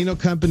that casino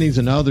companies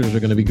and others are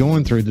going to be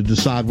going through to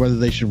decide whether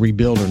they should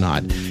rebuild or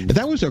not. And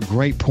that was a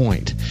great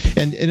point.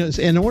 And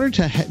in order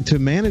to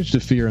manage the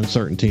fear,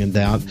 uncertainty, and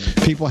doubt,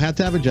 people have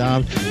to have a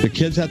job, their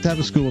kids have to have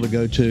a school to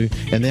go to,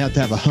 and they have to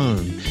have a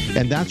home.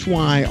 And that's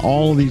why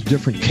all of these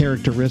different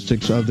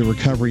characteristics of the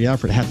recovery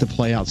effort have to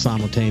play out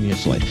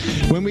simultaneously.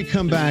 When we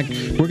come back,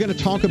 we're going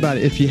to talk about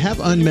it. If you have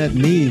unmet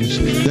needs,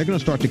 they're going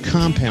to start to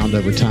compound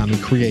over time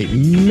and create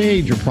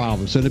major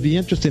problems. So it'll be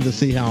interesting to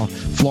see how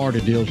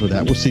Florida deals with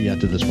that. We'll see you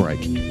after this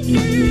break.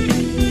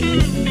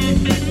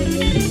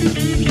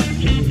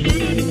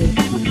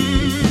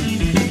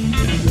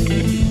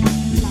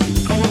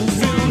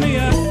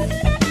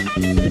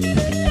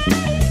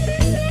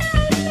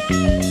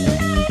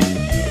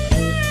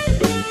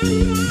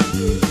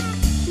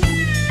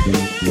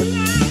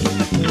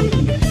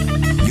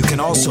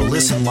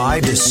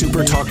 live to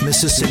Super Talk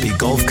Mississippi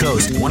Gulf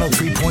Coast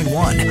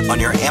 103.1 on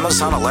your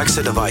Amazon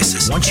Alexa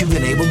devices. Once you've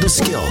enabled the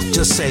skill,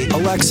 just say,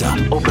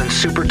 Alexa, open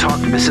Super Talk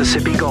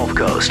Mississippi Gulf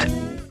Coast.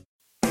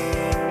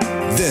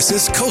 This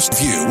is Coast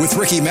View with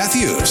Ricky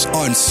Matthews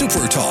on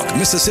Super Talk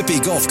Mississippi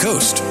Gulf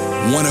Coast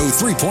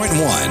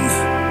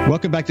 103.1.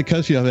 Welcome back to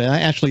Coast View.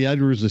 Ashley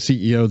Edwards, the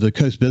CEO of the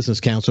Coast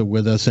Business Council,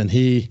 with us, and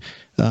he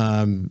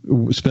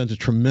spent a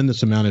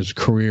tremendous amount of his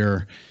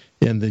career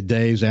in the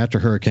days after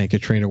Hurricane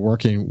Katrina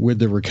working with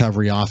the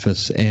Recovery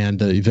Office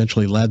and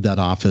eventually led that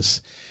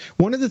office.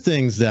 One of the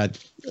things that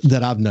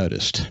I've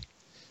noticed,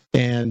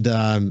 and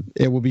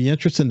it will be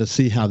interesting to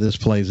see how this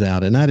plays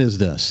out, and that is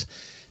this,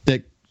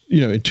 that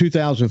in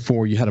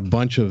 2004, you had a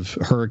bunch of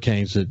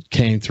hurricanes that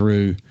came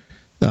through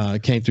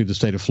the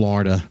state of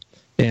Florida.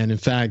 And in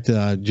fact,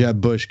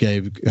 Jeb Bush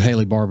gave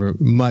Haley Barbour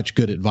much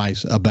good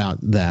advice about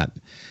that.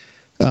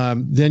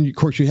 Then, of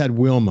course, you had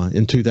Wilma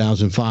in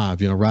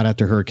 2005, right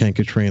after Hurricane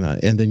Katrina.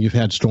 And then you've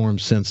had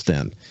storms since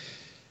then.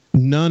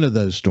 None of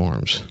those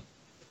storms,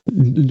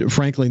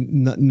 frankly,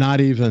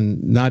 not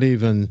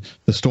even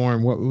the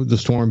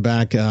storm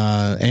back,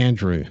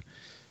 Andrew.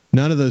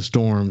 None of those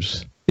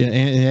storms. In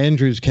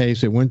Andrew's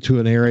case, it went to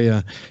an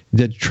area,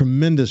 did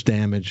tremendous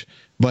damage,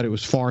 but it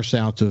was far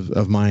south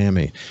of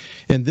Miami.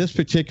 In this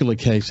particular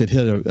case, it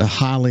hit a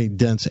highly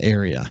dense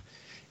area.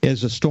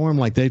 It's a storm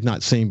like they've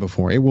not seen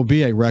before. It will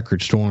be a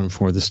record storm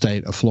for the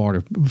state of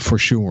Florida for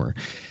sure.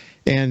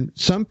 And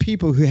some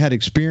people who had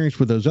experience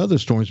with those other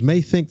storms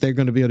may think they're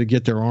going to be able to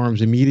get their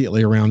arms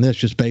immediately around this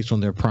just based on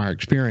their prior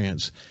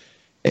experience.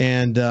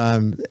 And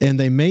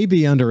they may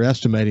be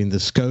underestimating the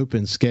scope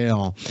and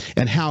scale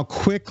and how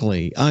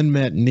quickly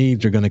unmet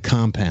needs are going to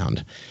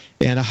compound.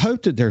 And I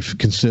hope that they're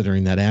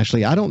considering that,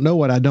 Ashley. I don't know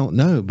what I don't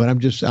know, but I'm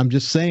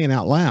just saying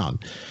out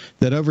loud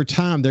that over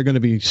time there are going to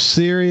be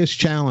serious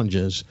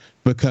challenges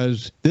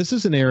because this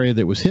is an area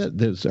that was hit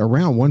that's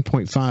around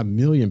 1.5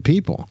 million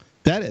people.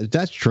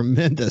 That's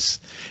tremendous.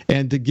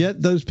 And to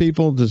get those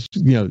people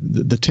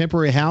the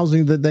temporary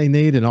housing that they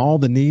need and all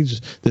the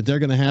needs that they're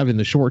going to have in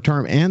the short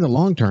term and the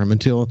long term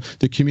until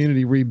the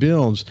community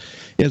rebuilds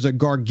is a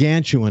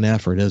gargantuan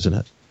effort, isn't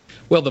it?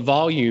 Well, the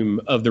volume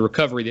of the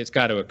recovery that's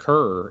got to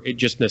occur, it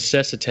just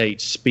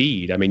necessitates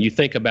speed. I mean, you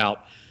think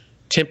about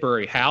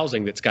temporary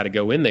housing that's got to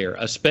go in there,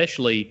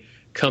 especially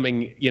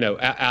coming,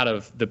 out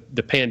of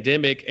the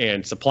pandemic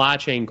and supply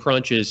chain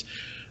crunches.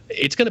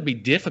 It's going to be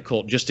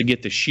difficult just to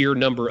get the sheer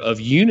number of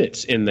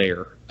units in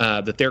there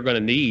that they're going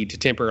to need to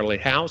temporarily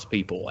house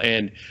people.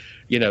 And,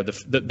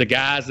 the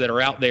guys that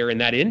are out there in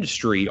that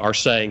industry are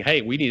saying,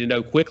 hey, we need to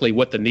know quickly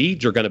what the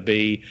needs are going to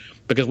be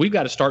because we've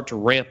got to start to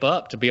ramp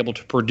up to be able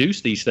to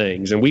produce these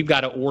things. And we've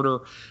got to order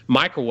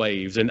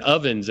microwaves and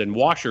ovens and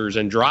washers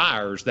and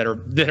dryers that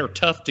are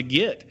tough to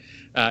get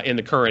in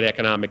the current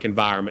economic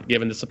environment,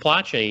 given the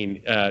supply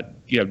chain,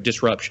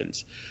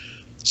 disruptions.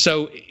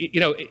 So,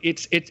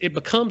 it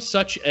becomes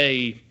such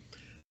a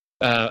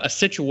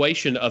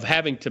situation of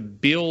having to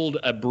build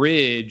a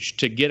bridge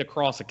to get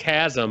across a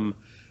chasm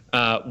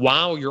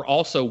while you're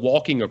also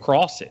walking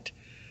across it.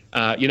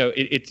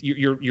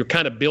 You're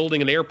kind of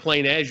building an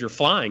airplane as you're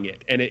flying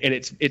it, and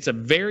it's a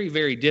very,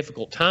 very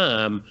difficult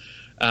time.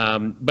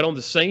 But on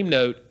the same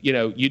note,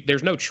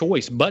 there's no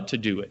choice but to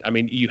do it. I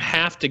mean, you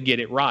have to get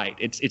it right.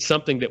 It's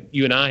something that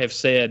you and I have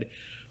said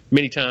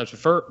many times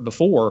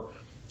before.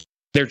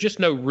 There's just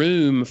no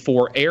room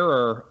for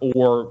error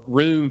or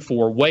room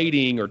for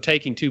waiting or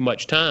taking too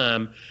much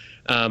time.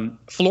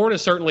 Florida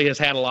certainly has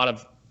had a lot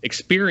of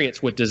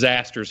experience with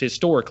disasters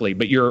historically,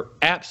 but you're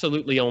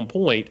absolutely on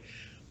point.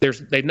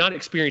 They've not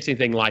experienced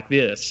anything like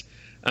this.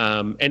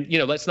 And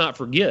let's not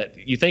forget,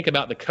 you think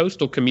about the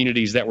coastal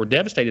communities that were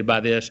devastated by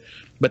this,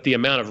 but the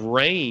amount of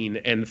rain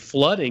and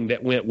flooding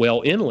that went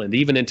well inland,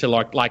 even into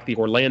like the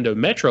Orlando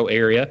metro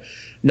area,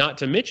 not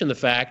to mention the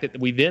fact that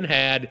we then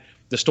had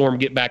the storm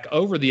get back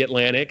over the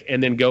Atlantic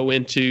and then go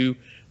into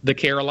the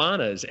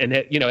Carolinas. And,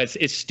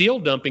 it's still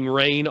dumping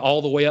rain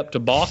all the way up to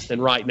Boston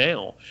right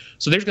now.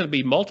 So there's going to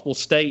be multiple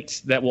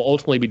states that will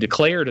ultimately be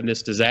declared in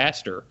this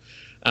disaster.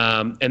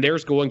 And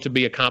there's going to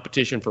be a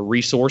competition for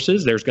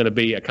resources. There's going to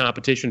be a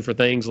competition for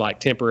things like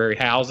temporary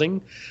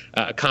housing,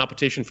 a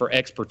competition for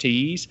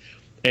expertise.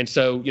 And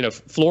so,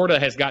 Florida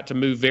has got to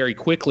move very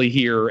quickly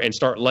here and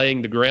start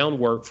laying the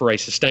groundwork for a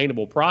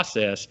sustainable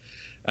process.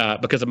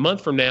 Because a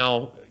month from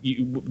now,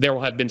 there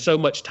will have been so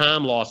much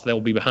time lost they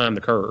will be behind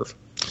the curve.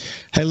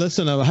 Hey,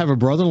 listen, I have a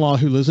brother-in-law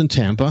who lives in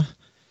Tampa.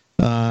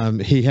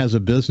 He has a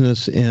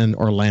business in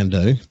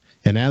Orlando.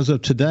 And as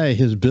of today,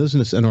 his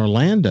business in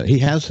Orlando, he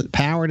has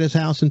power at his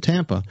house in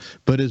Tampa,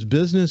 but his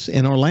business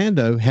in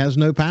Orlando has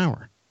no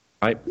power.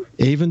 Right.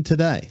 Even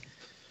today.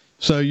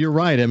 So you're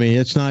right. I mean,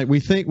 it's not. We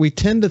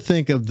tend to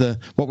think of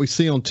what we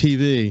see on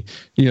TV,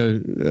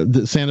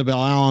 the Sanibel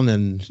Island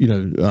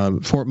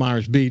and Fort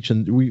Myers Beach,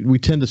 and we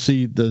tend to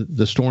see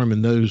the storm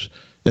in those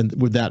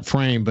and with that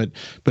frame, but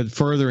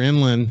further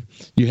inland,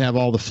 you have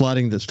all the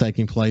flooding that's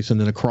taking place, and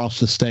then across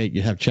the state,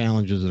 you have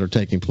challenges that are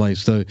taking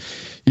place. So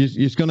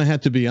it's going to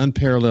have to be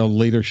unparalleled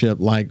leadership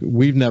like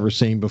we've never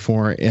seen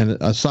before. And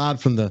aside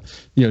from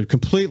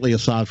completely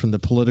aside from the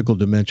political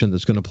dimension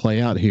that's going to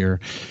play out here,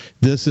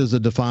 this is a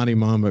defining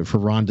moment for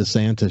Ron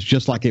DeSantis,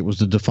 just like it was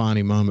the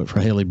defining moment for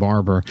Haley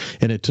Barbour.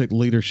 And it took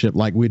leadership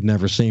like we'd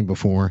never seen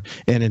before.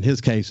 And in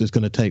his case, it's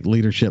going to take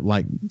leadership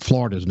like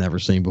Florida's never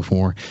seen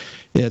before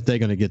if they're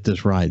going to get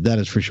this right. That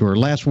is for sure.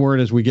 Last word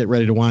as we get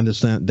ready to wind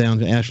this down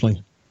to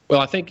Ashley. Well,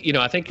 I think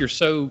you're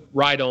so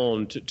right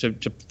on to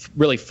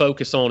really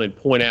focus on and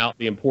point out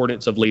the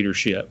importance of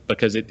leadership,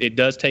 because it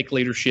does take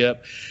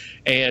leadership.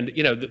 And,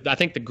 I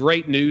think the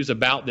great news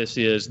about this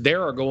is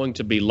there are going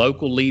to be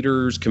local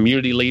leaders,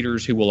 community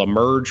leaders who will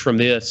emerge from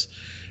this,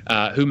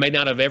 who may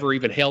not have ever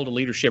even held a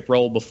leadership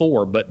role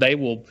before, but they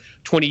will,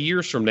 20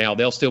 years from now,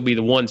 they'll still be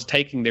the ones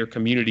taking their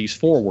communities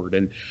forward.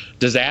 And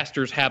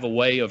disasters have a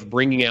way of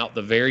bringing out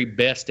the very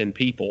best in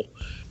people.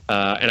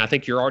 And I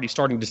think you're already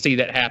starting to see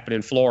that happen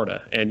in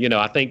Florida. And,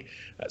 I think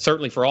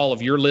certainly for all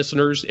of your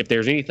listeners, if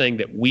there's anything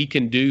that we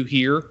can do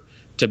here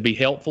to be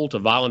helpful, to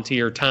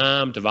volunteer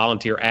time, to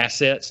volunteer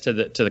assets to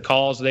the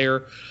cause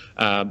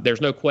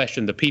there's no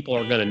question the people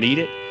are going to need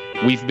it.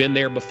 We've been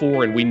there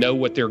before, and we know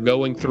what they're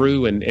going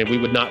through, and we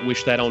would not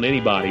wish that on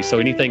anybody. So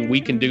anything we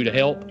can do to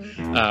help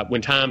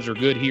when times are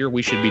good here,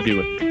 we should be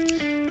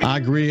doing. I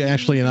agree,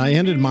 Ashley, and I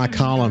ended my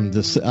column.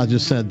 I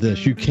just said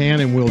this: you can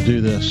and will do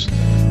this.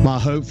 My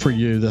hope for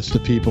you, that's the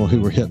people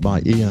who were hit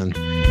by Ian,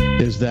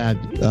 is that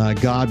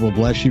God will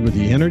bless you with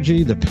the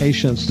energy, the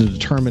patience, the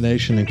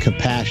determination, and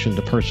compassion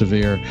to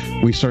persevere.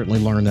 We certainly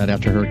learned that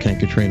after Hurricane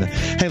Katrina.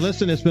 Hey,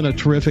 listen, it's been a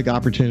terrific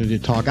opportunity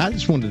to talk. I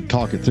just wanted to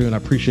talk it through, and I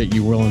appreciate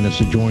your willingness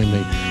to join me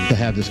to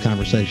have this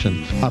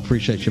conversation. I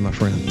appreciate you, my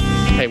friend.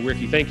 Hey,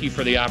 Ricky, thank you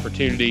for the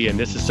opportunity, and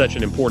this is such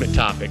an important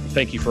topic.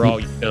 Thank you for all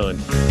you've done.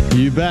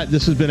 You bet.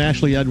 This has been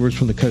Ashley Edwards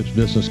from the Coast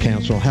Business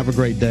Council. Have a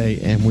great day,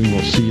 and we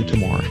will see you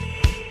tomorrow.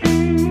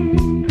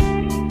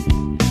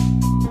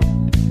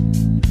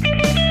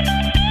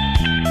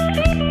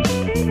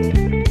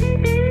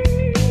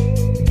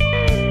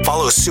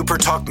 Follow Super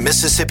Talk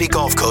Mississippi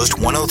Gulf Coast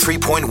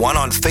 103.1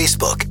 on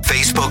Facebook.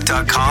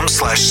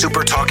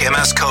 Facebook.com/Super Talk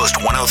MS Coast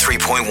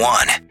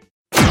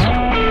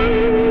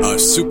 103.1. A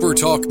Super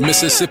Talk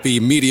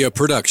Mississippi media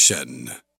production.